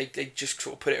 where they just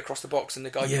sort of put it across the box and the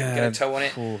guy couldn't get a toe on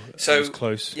it. So it was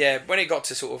close. Yeah, when it got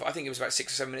to sort of, I think it was about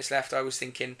 6 or 7 minutes left, I was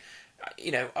thinking,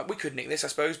 we could nick this, I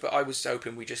suppose, but I was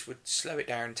hoping we just would slow it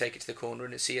down and take it to the corner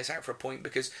and see us out for a point,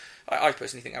 because I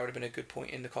personally think that would have been a good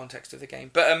point in the context of the game.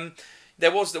 But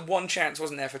there was the one chance,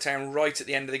 wasn't there, for Town right at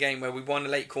the end of the game where we won a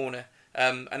late corner.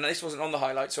 And this wasn't on the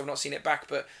highlights, so I've not seen it back,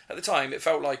 but at the time it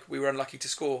felt like we were unlucky to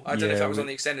score. I don't know if that was on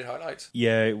the extended highlights.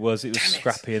 Yeah, it was. It was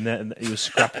scrappy, and it was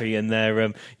scrappy, and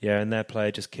their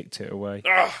player just kicked it away.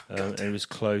 And it was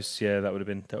close. Yeah, that would have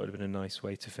been a nice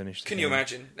way to finish. Can you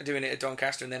imagine doing it at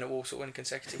Doncaster and then at Walsall in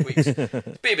consecutive weeks?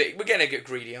 We're getting a bit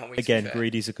greedy, aren't we? Again,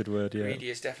 greedy's a good word. Yeah, greedy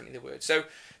is definitely the word. So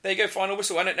there you go, final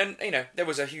whistle, and there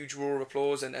was a huge roar of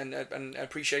applause and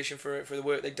appreciation for the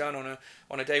work they'd done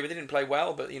on a day where they didn't play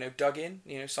well, but dug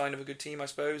in, sign of a good team, I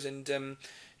suppose, and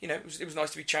it was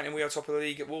nice to be chanting "We are top of the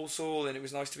league" at Walsall, and it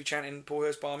was nice to be chanting "Paul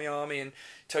Hurst, Barmy Army," and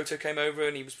Toto came over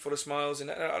and he was full of smiles, and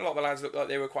a lot of the lads looked like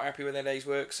they were quite happy with their day's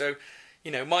work. So,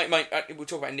 we'll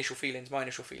talk about initial feelings. My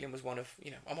initial feeling was one of,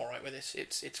 I'm all right with this.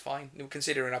 It's fine.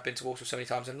 Considering I've been to Walsall so many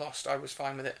times and lost, I was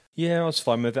fine with it. Yeah, I was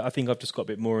fine with it. I think I've just got a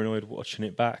bit more annoyed watching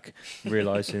it back,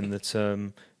 realising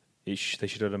that they should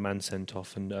have had a man sent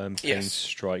off and Payne's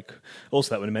strike.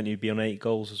 Also, that would have meant he'd be on 8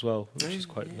 goals as well, which is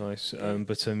quite nice. But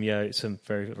it's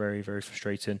very, very, very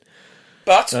frustrating.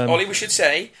 But, Ollie, we should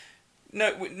say,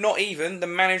 no, not even the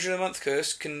Manager of the Month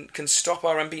curse can stop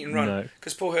our unbeaten run.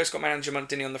 Because Paul Hurst got Manager of the Month,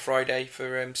 didn't he, on the Friday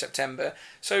for September.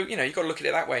 So, you've got to look at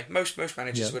it that way. Most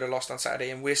managers would have lost on Saturday,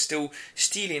 and we're still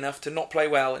steely enough to not play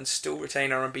well and still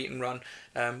retain our unbeaten run,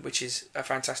 which is a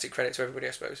fantastic credit to everybody,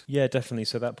 I suppose. Yeah, definitely.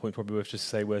 So at that point, probably worth just to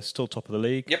say we're still top of the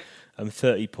league. Yep.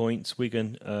 30 points.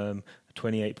 Wigan,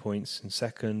 28 points in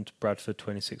second. Bradford,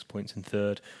 26 points in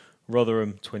third.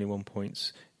 Rotherham, 21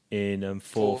 points in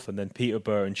fourth, and then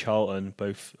Peterborough and Charlton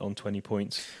both on 20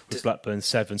 points, with Blackburn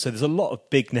 7. So there's a lot of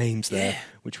big names there,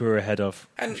 which we're ahead of,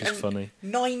 which is funny.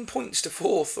 9 points to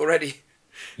fourth already.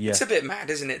 Yeah. It's a bit mad,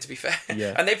 isn't it, to be fair?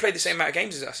 Yeah. And they've played the same amount of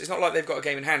games as us. It's not like they've got a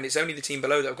game in hand. It's only the team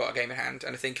below that have got a game in hand.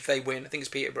 And I think if they win, I think it's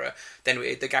Peterborough, then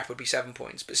the gap would be 7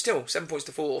 points. But still, 7 points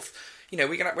to fourth. We'd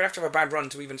have to have a bad run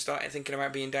to even start thinking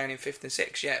about being down in fifth and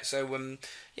sixth yet. So, we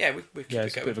keep it going.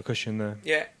 It's a bit of a cushion there.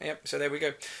 Yeah. So there we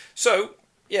go. So,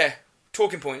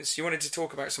 talking points. You wanted to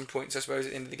talk about some points, I suppose,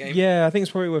 at the end of the game. Yeah, I think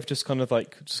it's probably worth just kind of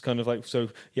like. So,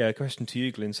 a question to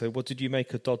you, Glyn. So, what did you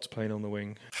make of Dodds playing on the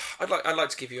wing? I'd like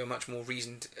to give you a much more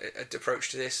reasoned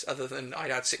approach to this, other than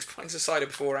I'd had 6 pints of cider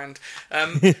beforehand.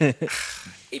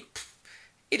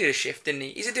 He did a shift, didn't he?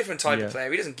 He's a different type of player.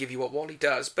 He doesn't give you what Wally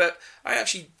does. But I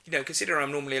actually, considering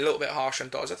I'm normally a little bit harsh on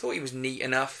Dodds, I thought he was neat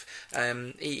enough.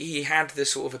 He had the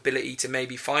sort of ability to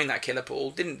maybe find that killer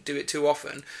ball. Didn't do it too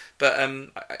often. But,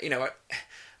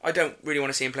 I don't really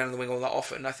want to see him playing on the wing all that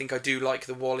often. I think I do like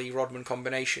the Wally-Rodman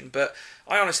combination. But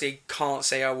I honestly can't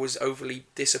say I was overly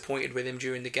disappointed with him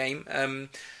during the game.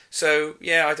 So,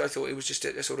 I thought it was just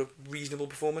a sort of reasonable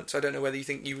performance. I don't know whether you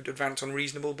think you would advance on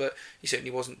reasonable, but he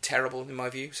certainly wasn't terrible in my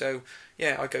view. So,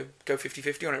 I go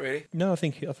 50-50 on it, really. No, I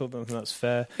thought that's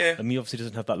fair. Yeah. He obviously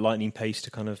doesn't have that lightning pace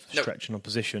to kind of stretch an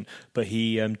opposition, but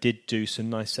he did do some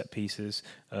nice set pieces,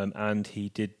 and he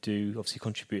did obviously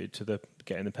contributed to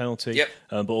getting the penalty. Yep.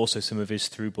 But also some of his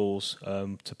through balls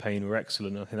to Payne were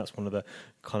excellent. I think that's one of the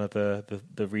kind of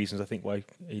the reasons I think why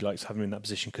he likes having him in that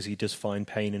position, because he does find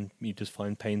Payne, and he does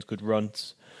find Payne's good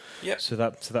runs. Yeah. So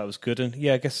that was good. And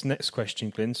I guess next question,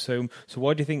 Glyn. So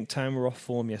why do you think Town were off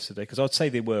form yesterday? Because I'd say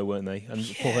they weren't they?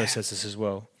 And Paul Hurst says this as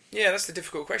well. Yeah, that's the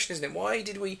difficult question, isn't it? Why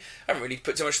did we... I haven't really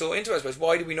put too much thought into it, I suppose.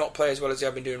 Why did we not play as well as we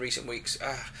have been doing recent weeks?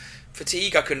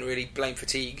 Fatigue, I couldn't really blame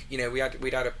fatigue. You know,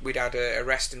 we'd had a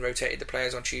rest and rotated the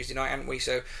players on Tuesday night, hadn't we?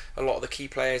 So a lot of the key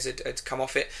players had come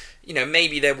off it. You know,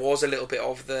 maybe there was a little bit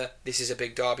of this is a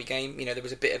big derby game. You know, there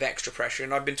was a bit of extra pressure,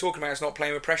 and I've been talking about us not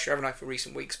playing with pressure, haven't I, for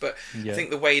recent weeks? But I think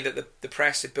the way that the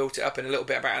press had built it up, and a little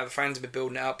bit about how the fans have been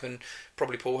building it up, and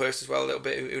probably Paul Hurst as well a little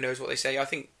bit. Who knows what they say? I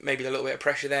think maybe a little bit of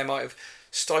pressure there might have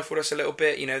stifled us a little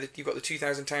bit. You know, you've got the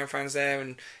 2,000 Town fans there,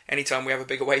 and anytime we have a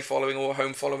big away following or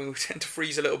home following, we tend to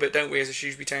freeze a little bit, don't we, as a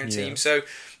Shrewsbury Town team? So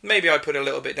maybe I put a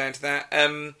little bit down to that.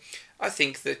 I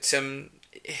think that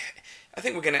I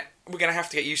think we're gonna have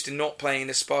to get used to not playing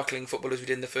the sparkling football as we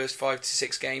did in the first 5 to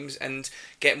 6 games, and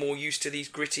get more used to these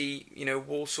gritty, you know,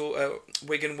 Walsall,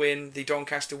 Wigan win, the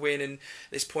Doncaster win, and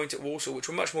this point at Walsall, which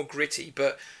were much more gritty.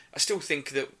 But I still think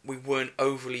that we weren't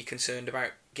overly concerned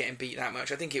about getting beat that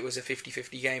much. I think it was a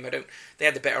 50-50 game. They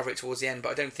had the better of it towards the end, but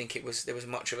I don't think there was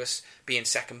much of us being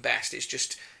second best. It's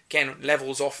just, again,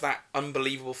 levels off that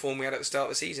unbelievable form we had at the start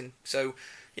of the season. So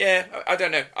yeah, I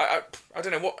don't know. I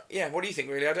don't know what. Yeah, what do you think?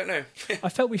 Really, I don't know. I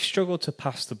felt we struggled to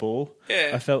pass the ball.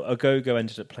 Yeah, I felt Agogo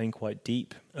ended up playing quite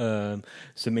deep. So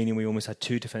meaning we almost had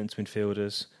 2 defence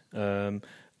midfielders.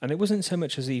 And it wasn't so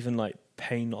much as even like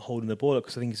Payne not holding the ball up,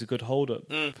 because I think he's a good hold-up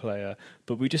player,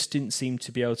 but we just didn't seem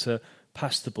to be able to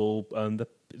pass the ball.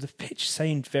 The pitch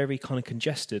seemed very kind of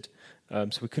congested,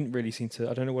 so we couldn't really seem to.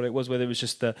 I don't know what it was, whether it was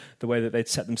just the way that they'd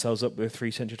set themselves up with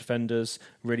 3 central defenders,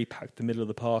 really packed the middle of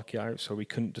the park out, so we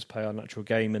couldn't just play our natural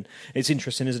game. And it's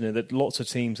interesting, isn't it, that lots of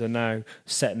teams are now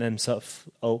setting themselves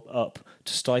up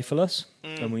to stifle us,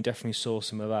 and we definitely saw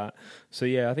some of that. So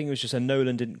yeah, I think it was just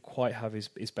Nolan didn't quite have his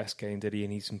best game, did he?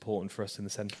 And he's important for us in the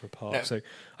centre of the park. No. So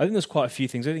I think there's quite a few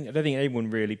things. I don't think anyone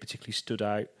really particularly stood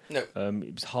out. No,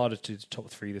 it was harder to the top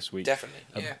 3 this week. Definitely,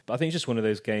 yeah. But I think it's just one of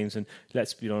those games, and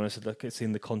let's be honest, look, it's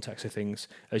in the context of things.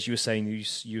 As you were saying,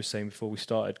 you were saying before we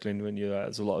started, Glyn, when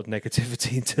there's a lot of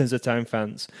negativity in terms of Town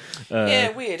fans.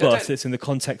 Yeah, weird. But it's in the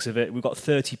context of it. We've got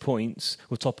 30 points,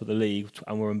 we're top of the league,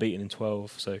 and we're unbeaten in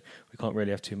 12, so we can't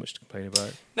really have too much to complain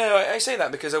about. No, I say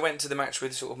that because I went to the match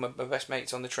with sort of my best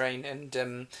mates on the train, and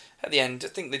at the end, I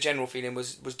think the general feeling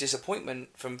was disappointment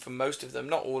from most of them,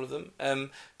 not all of them.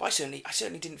 But I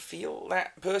certainly didn't feel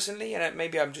that personally, and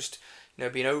maybe I'm just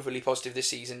being overly positive this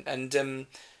season, and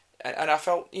I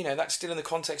felt that's still in the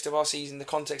context of our season, the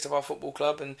context of our football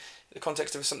club, and the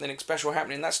context of something special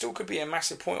happening. That still could be a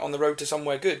massive point on the road to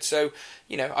somewhere good. So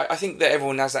I think that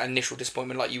everyone has that initial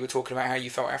disappointment, like you were talking about how you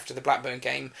felt after the Blackburn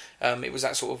game. It was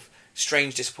that sort of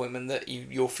strange disappointment that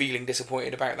you're feeling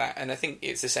disappointed about that, and I think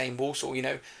it's the same Walsall.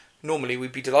 Normally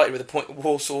we'd be delighted with a point at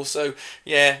Walsall. So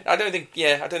yeah, I don't think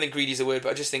greedy is the word, but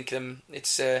I just think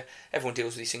it's everyone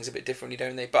deals with these things a bit differently,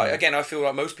 don't they? But again, I feel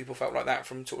like most people felt like that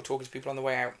from sort of talking to people on the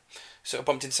way out. Sort of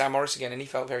bumped into Sam Morris again, and he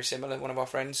felt very similar, one of our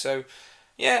friends. So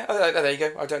yeah, there you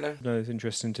go. I don't know. No, it's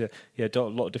interesting to a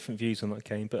lot of different views on that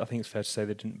game, but I think it's fair to say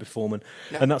they didn't perform,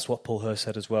 and that's what Paul Hurst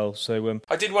said as well. So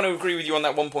I did want to agree with you on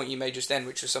that one point you made just then,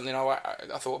 which was something I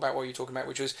thought about while you were talking about,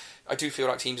 which was I do feel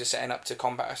like teams are setting up to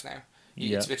combat us now.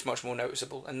 It's much more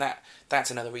noticeable, and that's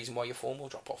another reason why your form will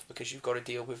drop off, because you've got to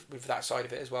deal with that side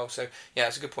of it as well. So yeah,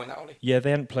 that's a good point, that Ollie. Yeah,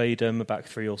 they hadn't played a back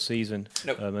 3 all season,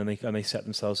 nope. and they set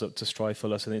themselves up to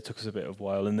stifle us, and it took us a bit of a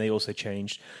while. And they also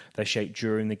changed their shape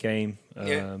during the game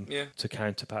to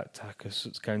counter-attack us,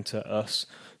 counter us.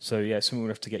 So yeah, it's something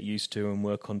we'll have to get used to and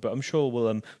work on. But I'm sure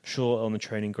we'll sure on the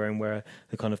training ground where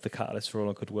the catalyst for all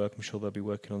our good work, I'm sure they'll be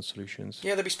working on solutions.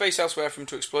 Yeah, there'll be space elsewhere for them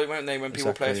to exploit, won't they? When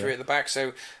people play 3 at the back,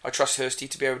 so I trust Hursty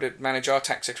to be able to manage our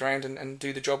tactics around and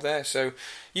do the job there. So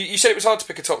you said it was hard to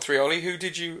pick a top 3, Ollie. Who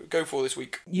did you go for this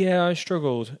week? Yeah, I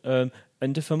struggled.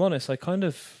 And if I'm honest, I've kind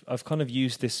of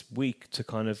used this week to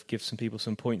kind of give some people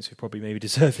some points who probably maybe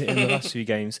deserve it in the last few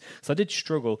games. So I did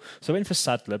struggle. So I went for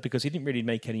Sadler because he didn't really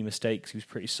make any mistakes. He was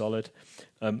pretty solid.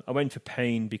 I went for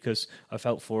Payne because I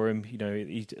felt for him.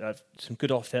 He had some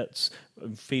good offsets,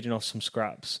 feeding off some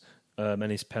scraps.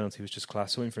 And his penalty was just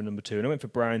class. So I went for number 2. And I went for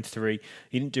Brown 3.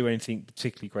 He didn't do anything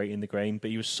particularly great in the game, but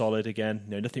he was solid again.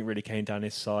 Nothing really came down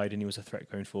his side, and he was a threat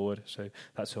going forward. So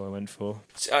that's who I went for.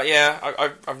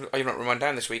 I've not run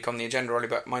down this week on the agenda, Ollie,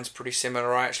 but mine's pretty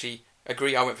similar. I actually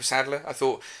agree. I went for Sadler. I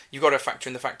thought you've got to factor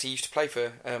in the fact he used to play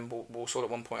for Walsall at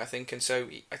one point, I think. And so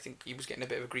I think he was getting a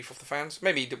bit of a grief off the fans.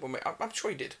 Maybe he did. I'm sure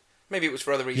he did. Maybe it was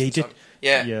for other reasons.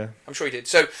 Yeah, he did. I'm sure he did.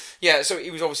 So he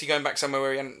was obviously going back somewhere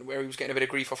where he was getting a bit of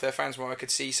grief off their fans, from what I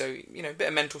could see. So, a bit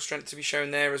of mental strength to be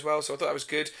shown there as well. So I thought that was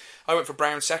good. I went for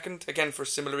Brown second, again for a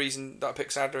similar reason that I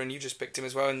picked Sadler, and you just picked him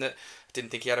as well, in that I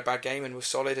didn't think he had a bad game and was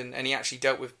solid, and he actually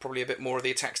dealt with probably a bit more of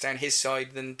the attacks down his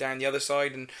side than down the other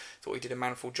side, and thought he did a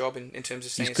manifold job in terms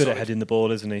of staying solid. He's good at heading the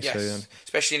ball, isn't he? Yes, so,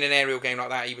 especially in an aerial game like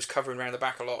that, he was covering around the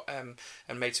back a lot,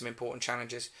 and made some important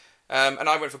challenges. And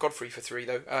I went for Godfrey for 3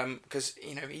 though, because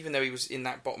even though he was in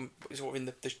that bottom, sort of in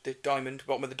the diamond,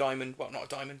 bottom of the diamond, well, not a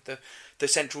diamond, the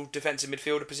central defensive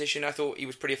midfielder position, I thought he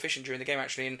was pretty efficient during the game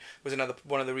actually, and was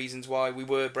one of the reasons why we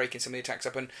were breaking some of the attacks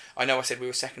up. And I know I said we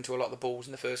were second to a lot of the balls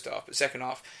in the first half, but second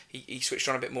half he switched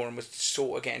on a bit more and was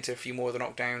sort of getting to a few more of the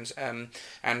knockdowns,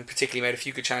 and particularly made a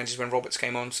few good challenges when Roberts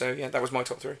came on. So yeah, that was my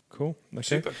top 3. Cool. Okay.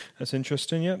 Super. That's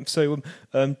interesting. Yeah. So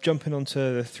jumping onto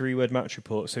the 3-word match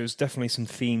report. So there's definitely some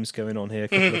themes going on here, a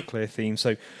couple of clear themes.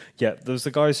 So yeah, there was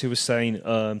the guys who were saying,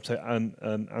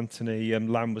 Anthony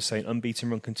Lamb was saying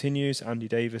unbeaten run continues. Andy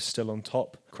Davis still on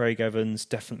top. Craig Evans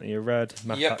definitely a red.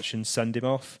 Matt Action send him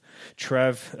off.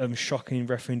 Trev shocking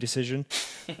refereeing decision.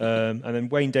 And then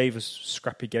Wayne Davis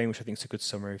scrappy game, which I think is a good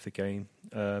summary of the game.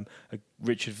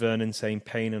 Richard Vernon saying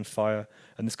pain and fire,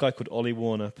 and this guy called Ollie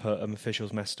Warner put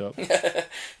officials messed up.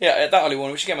 Yeah, that Ollie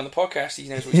Warner, we should get him on the podcast. He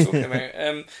knows what he's talking about.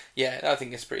 I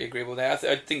think it's pretty agreeable there.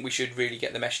 I think we should really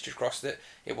get the message across that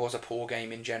it was a poor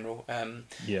game in general. And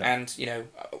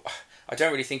I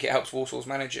don't really think it helps Walsall's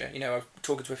manager. I was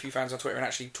talking to a few fans on Twitter and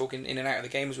actually talking in and out of the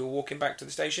game as we were walking back to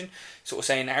the station, sort of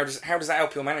saying, how does that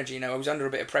help your manager? I was under a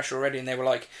bit of pressure already, and they were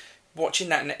like, watching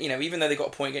that, even though they got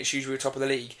a point against Shrewsbury top of the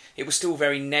league, it was still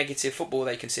very negative football.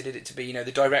 They considered it to be,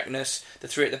 the directness, the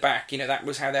 3 at the back, that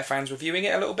was how their fans were viewing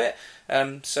it a little bit.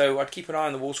 So I'd keep an eye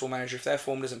on the Walsall manager. If their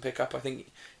form doesn't pick up, I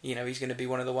think, he's going to be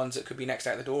one of the ones that could be next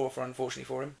out the door, unfortunately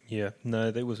for him. Yeah,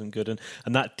 no, that wasn't good, and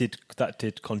that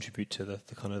did contribute to the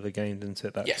kind of the game, didn't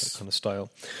it? That kind of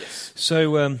style. Yes.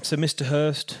 So Mr.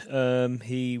 Hurst,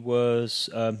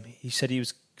 he said he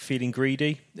was feeling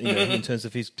greedy, in terms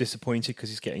of he's disappointed because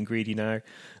he's getting greedy now.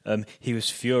 He was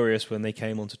furious when they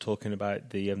came on to talking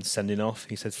about the sending off.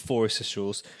 He said 4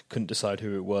 officials couldn't decide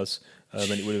who it was,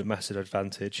 and it would have a massive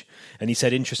advantage. And he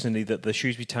said, interestingly, that the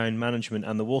Shrewsbury Town management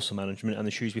and the Walsall management and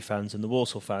the Shrewsbury fans and the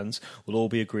Walsall fans will all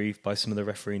be aggrieved by some of the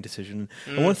refereeing decision.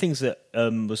 And one of the things that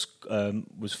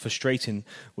was frustrating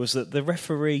was that the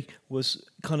referee was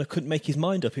kind of couldn't make his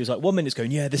mind up. He was like, 1 minute's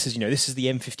going, this is the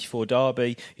M54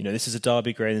 derby, this is a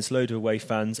derby ground, there's a load of away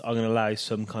fans, I'm going to allow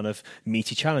some kind of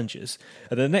meaty challenges.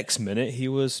 And the next minute he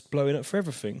was blowing up for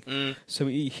everything. So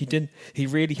he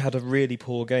really had a really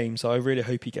poor game. So I really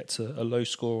hope he gets a low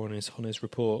score on his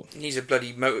report. He needs a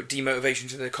bloody demotivation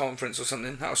to the conference or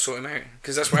something. That'll sort him out,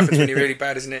 because that's what happens when you're really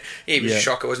bad, isn't it? He was a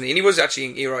shocker, wasn't he? And he was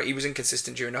actually, you're right, he was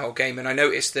inconsistent during the whole game. And I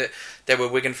noticed that there were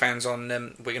Wigan fans on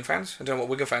Wigan fans. I don't know what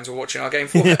Wigan fans were watching our game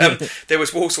for. There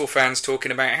was Walsall fans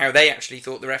talking about how they actually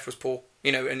thought the ref was poor,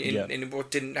 and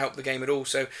what didn't help the game at all.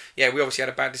 So we obviously had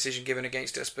a bad decision given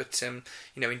against us, but in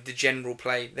the general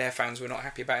play, their fans were not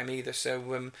happy about him either.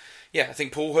 So I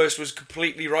think Paul Hurst was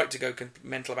completely right to go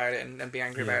mental about it and be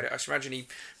angry about it. I should imagine he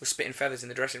was spitting feathers in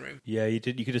the dressing room. Yeah, he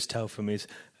did. You could just tell from his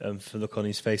from the look on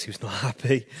his face, he was not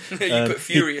happy. You put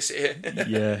furious here.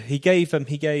 Yeah, he gave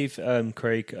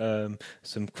Craig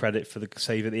some credit for the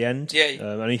save at the end. Yeah,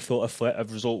 and he thought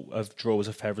a draw was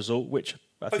a fair result, which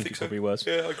I think it probably was.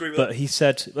 Yeah, I agree with that. But he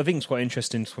said, I think it's quite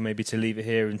interesting for maybe to leave it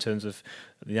here in terms of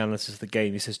the analysis of the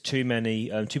game. He says too many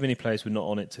players were not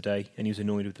on it today, and he was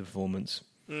annoyed with the performance.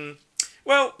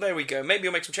 Well, there we go. Maybe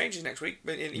he'll make some changes next week.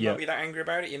 But he might be that angry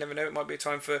about it. You never know. It might be a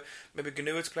time for maybe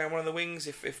Ganua to play on one of the wings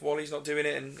if Wally's not doing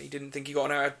it and he didn't think he got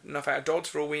enough out of Dodds.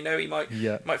 For all we know, he might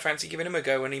fancy giving him a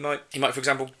go, and he might, for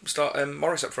example, start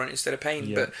Morris up front instead of Payne.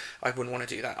 Yeah. But I wouldn't want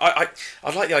to do that. I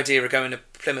like the idea of going to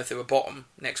Plymouth who are bottom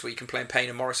next week and playing Payne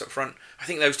and Morris up front. I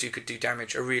think those two could do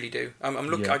damage. I really do. I'm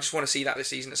looking. I just want to see that this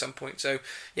season at some point. So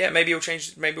maybe we'll change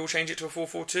it to a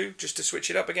 4-4-2 just to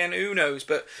switch it up again. Who knows?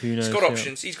 But he's got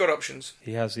options. He's got options.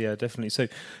 He has, definitely. So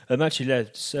actually,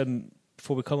 let's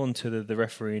before we come on to the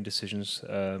refereeing decisions,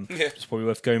 it's probably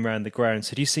worth going around the ground.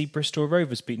 So do you see Bristol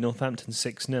Rovers beat Northampton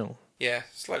 6-0? Yeah,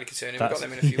 slightly concerning. We've got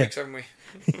them in a few weeks, haven't we?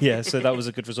 Yeah, so that was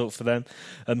a good result for them.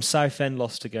 Southend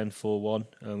lost again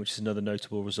 4-1, which is another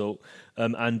notable result.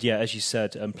 And as you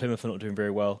said, Plymouth are not doing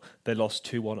very well. They lost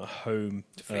 2-1 at home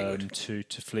to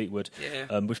Fleetwood,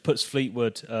 which puts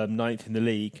Fleetwood ninth in the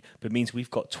league, but means we've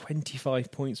got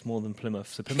 25 points more than Plymouth.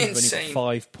 So Plymouth have only got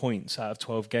 5 points out of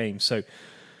 12 games. So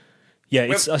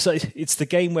it's the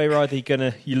game where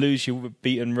either you lose your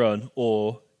beat and run,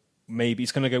 or maybe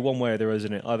it's going to go one way or the other,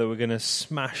 isn't it? Either we're going to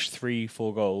smash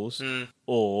 3-4 goals,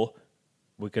 or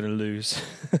we're going to lose.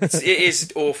 It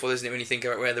is awful, isn't it, when you think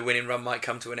about where the winning run might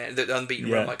come to an end, the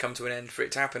unbeaten run might come to an end. For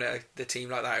it to happen at the team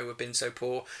like that who have been so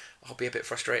poor, I'll be a bit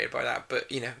frustrated by that.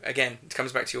 But again, it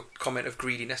comes back to your comment of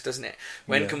greediness, doesn't it?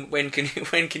 When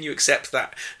can you accept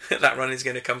that run is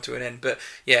going to come to an end? But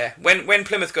yeah, when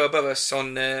Plymouth go above us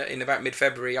in about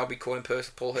mid-February, I'll be calling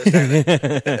Paul Hurst down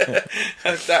there.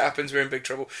 If that happens, we're in big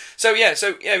trouble. So yeah,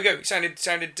 we go. Sounded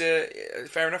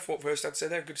fair enough. What Hurst had to say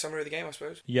there. Good summary of the game, I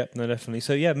suppose. Yep, no, definitely.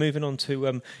 So yeah, moving on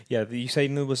to you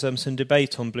saying there was some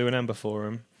debate on Blue and Amber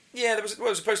Forum. Yeah, there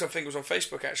was a post I think was on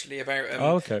Facebook actually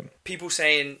about people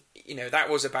saying that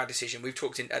was a bad decision. We've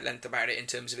talked at length about it in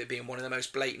terms of it being one of the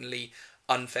most blatantly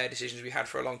unfair decisions we've had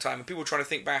for a long time, and people trying to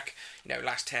think back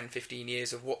last 10-15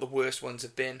 years of what the worst ones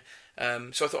have been.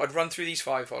 So I thought I'd run through these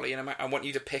 5, Ollie, and I want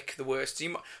you to pick the worst.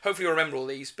 Hopefully you'll remember all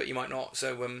these, but you might not.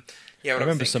 So I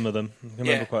remember some of them. I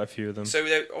remember quite a few of them. So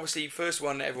obviously first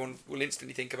one everyone will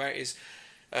instantly think about is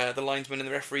the linesman and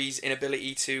the referee's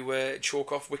inability to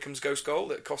chalk off Wickham's ghost goal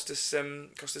that cost us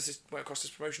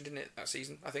promotion, didn't it, that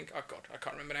season? I think. Oh God, I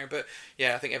can't remember now, but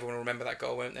yeah, I think everyone will remember that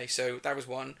goal, won't they? So that was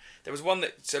one. There was one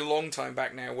that's a long time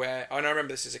back now where I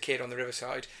remember this as a kid on the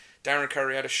Riverside. Darren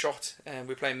Curry had a shot, and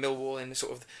we were playing Millwall in the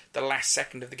sort of the last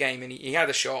second of the game, and he had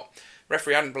a shot.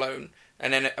 Referee hadn't blown,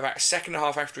 and then about a second and a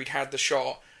half after he'd had the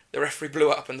shot, the referee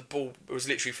blew up and the ball was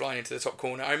literally flying into the top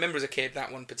corner. I remember as a kid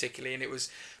that one particularly, and it was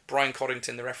Brian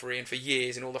Coddington, the referee, and for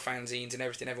years in all the fanzines and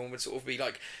everything, everyone would sort of be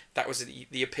like, that was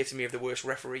the epitome of the worst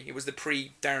referee. It was the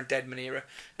pre-Darren Deadman era.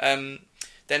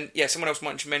 Then, someone else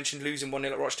mentioned losing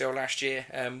 1-0 at Rochdale last year,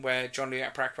 where John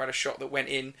Liat-Prack had a shot that went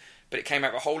in, but it came out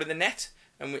of a hole in the net,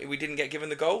 and we didn't get given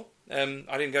the goal.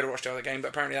 I didn't go to Rochdale that game, but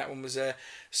apparently that one was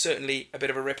certainly a bit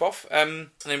of a rip-off. And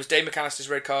then was Dave McAllister's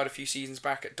red card a few seasons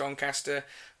back at Doncaster,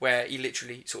 where he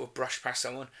literally sort of brushed past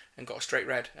someone and got a straight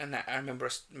red. And that, I remember,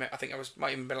 I think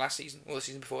might even been last season, or the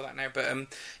season before that now. But I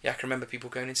can remember people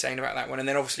going insane about that one. And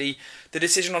then obviously the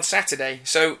decision on Saturday.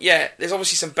 So there's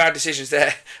obviously some bad decisions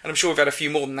there, and I'm sure we've had a few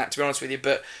more than that, to be honest with you.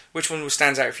 But which one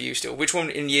stands out for you still? Which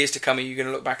one in years to come are you going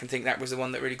to look back and think that was the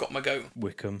one that really got my goat?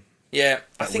 Wickham. Yeah,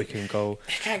 I think Wickham goal.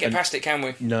 Can't get past it, can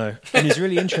we? No, and it's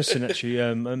really interesting actually. I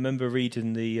remember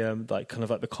reading the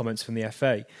the comments from the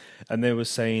FA, and they were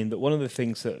saying that one of the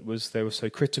things that they were so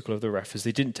critical of the ref is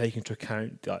they didn't take into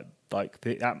account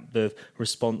the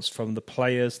response from the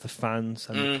players, the fans,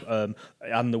 and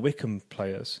the Wickham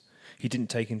players. He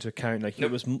didn't take into account it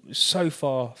was so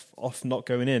far off not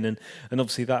going in, and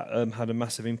obviously that had a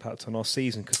massive impact on our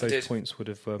season because those points would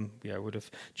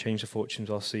have changed the fortunes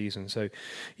of our season. So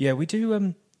we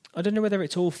do. I don't know whether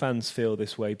it's all fans feel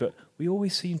this way, but we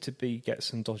always seem to get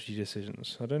some dodgy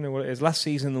decisions. I don't know what it is. Last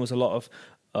season there was a lot of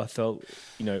I felt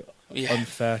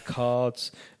unfair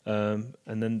cards. And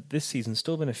then this season,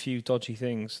 still been a few dodgy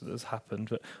things that's happened.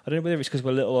 But I don't know whether it's because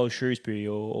we're little old Shrewsbury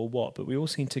or what. But we all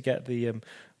seem to get the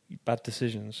bad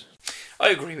decisions. I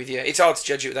agree with you. It's hard to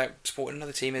judge it without supporting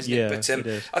another team, isn't it? But it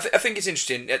is. I think it's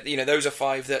interesting. Those are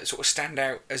 5 that sort of stand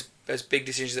out as big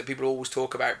decisions that people always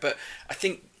talk about. But I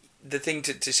think the thing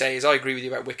to say is I agree with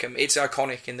you about Wickham. It's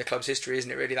iconic in the club's history, isn't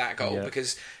it, really, that goal? Yeah.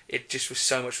 Because it just was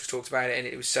so much was talked about it, and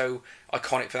it was so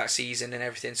iconic for that season and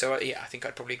everything. So, I think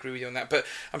I'd probably agree with you on that. But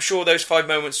I'm sure those 5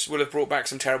 moments will have brought back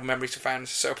some terrible memories for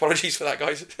fans. So apologies for that,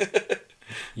 guys.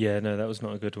 Yeah, no, that was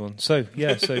not a good one. So,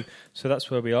 so that's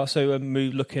where we are. So,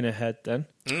 looking ahead then,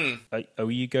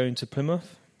 are you going to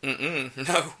Plymouth?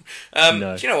 No.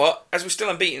 No. Do you know what? As we're still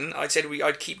unbeaten,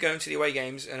 I'd keep going to the away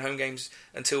games and home games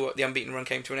until the unbeaten run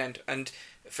came to an end. And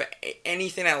for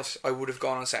anything else, I would have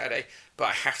gone on Saturday. But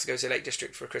I have to go to the Lake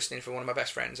District for a christening for one of my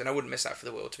best friends, and I wouldn't miss that for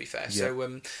the world, to be fair. Yeah. So,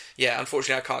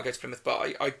 unfortunately, I can't go to Plymouth,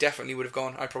 but I definitely would have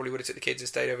gone. I probably would have took the kids and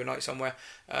stayed overnight somewhere,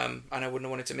 and I wouldn't have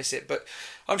wanted to miss it. But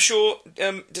I'm sure,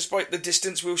 despite the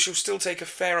distance, we shall still take a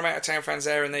fair amount of town fans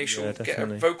there, and they shall get a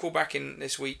vocal back in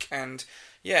this week. And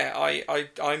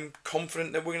I'm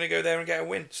confident that we're going to go there and get a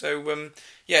win. So,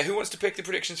 who wants to pick the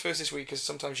predictions first this week? Because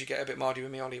sometimes you get a bit mardy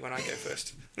with me, Ollie, when I go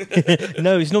first.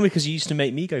 No, it's normally because you used to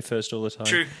make me go first all the time.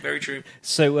 True, very true.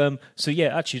 So,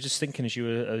 actually, just thinking as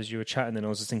you were chatting, then I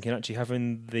was just thinking, actually,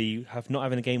 not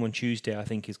having a game on Tuesday, I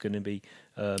think is going to be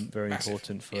very massive.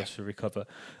 Important for us to recover.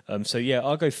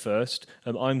 I'll go first.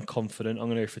 I'm confident. I'm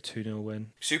going to go for a 2-0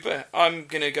 win. Super. I'm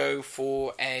going to go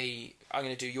for I'm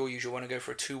going to do your usual one and go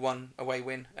for a 2-1 away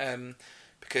win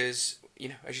because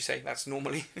as you say, that's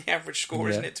normally the average score,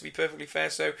 isn't it? To be perfectly fair,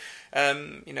 so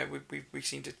we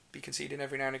seem to be conceding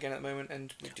every now and again at the moment,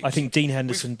 and I think Dean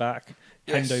Henderson back,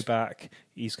 Hendo back.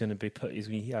 He's going to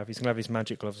have his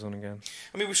magic gloves on again.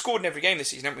 I mean, we've scored in every game this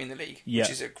season, haven't we, in the league? Yeah.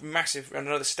 Which is a massive,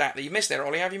 another stat that you missed there,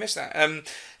 Ollie. Have you missed that?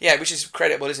 Which is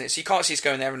creditable, isn't it? So you can't see us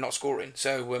going there and not scoring.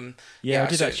 So I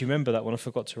did actually remember that one. I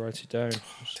forgot to write it down.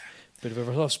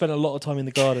 I've spent a lot of time in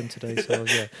the garden today, so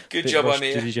good job on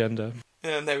the agenda.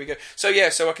 There we go. So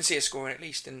so I can see us scoring at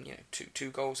least, and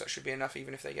two goals, that should be enough,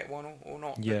 even if they get one or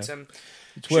not. Yeah. But,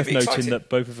 it's worth noting that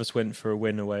both of us went for a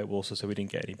win away at Walsall, so we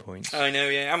didn't get any points. I know,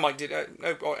 yeah. And Mike did.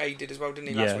 A did as well, didn't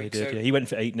he? Last week? He did. Yeah, he went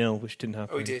for 8-0, which didn't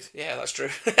happen. Oh, he did. Yeah, that's true.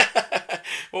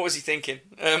 What was he thinking?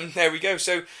 There we go.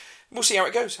 So we'll see how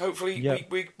it goes. Hopefully,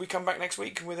 we come back next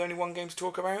week with only one game to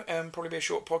talk about. Probably be a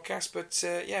short podcast, but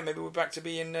maybe we're back to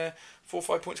being 4 or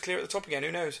 5 points clear at the top again.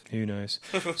 Who knows?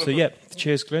 So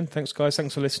cheers, Glenn. Thanks, guys.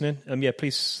 Thanks for listening.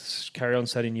 Please carry on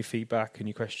sending your feedback and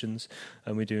your questions,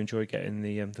 and we do enjoy getting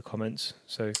the comments.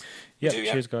 So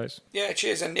cheers, guys. Yeah,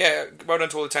 cheers, and well done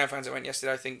to all the Town fans that went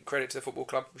yesterday. I think credit to the football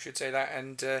club. We should say that,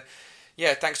 and.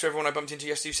 Thanks to everyone I bumped into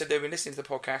yesterday who said they've been listening to the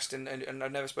podcast and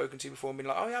I've never spoken to before and been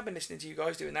like, oh yeah, I've been listening to you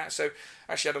guys doing that. So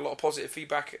actually had a lot of positive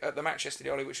feedback at the match yesterday,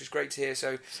 Ollie, which was great to hear.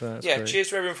 So great. Cheers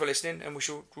to everyone for listening, and we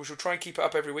shall try and keep it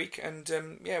up every week, and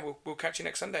we'll catch you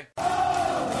next Sunday.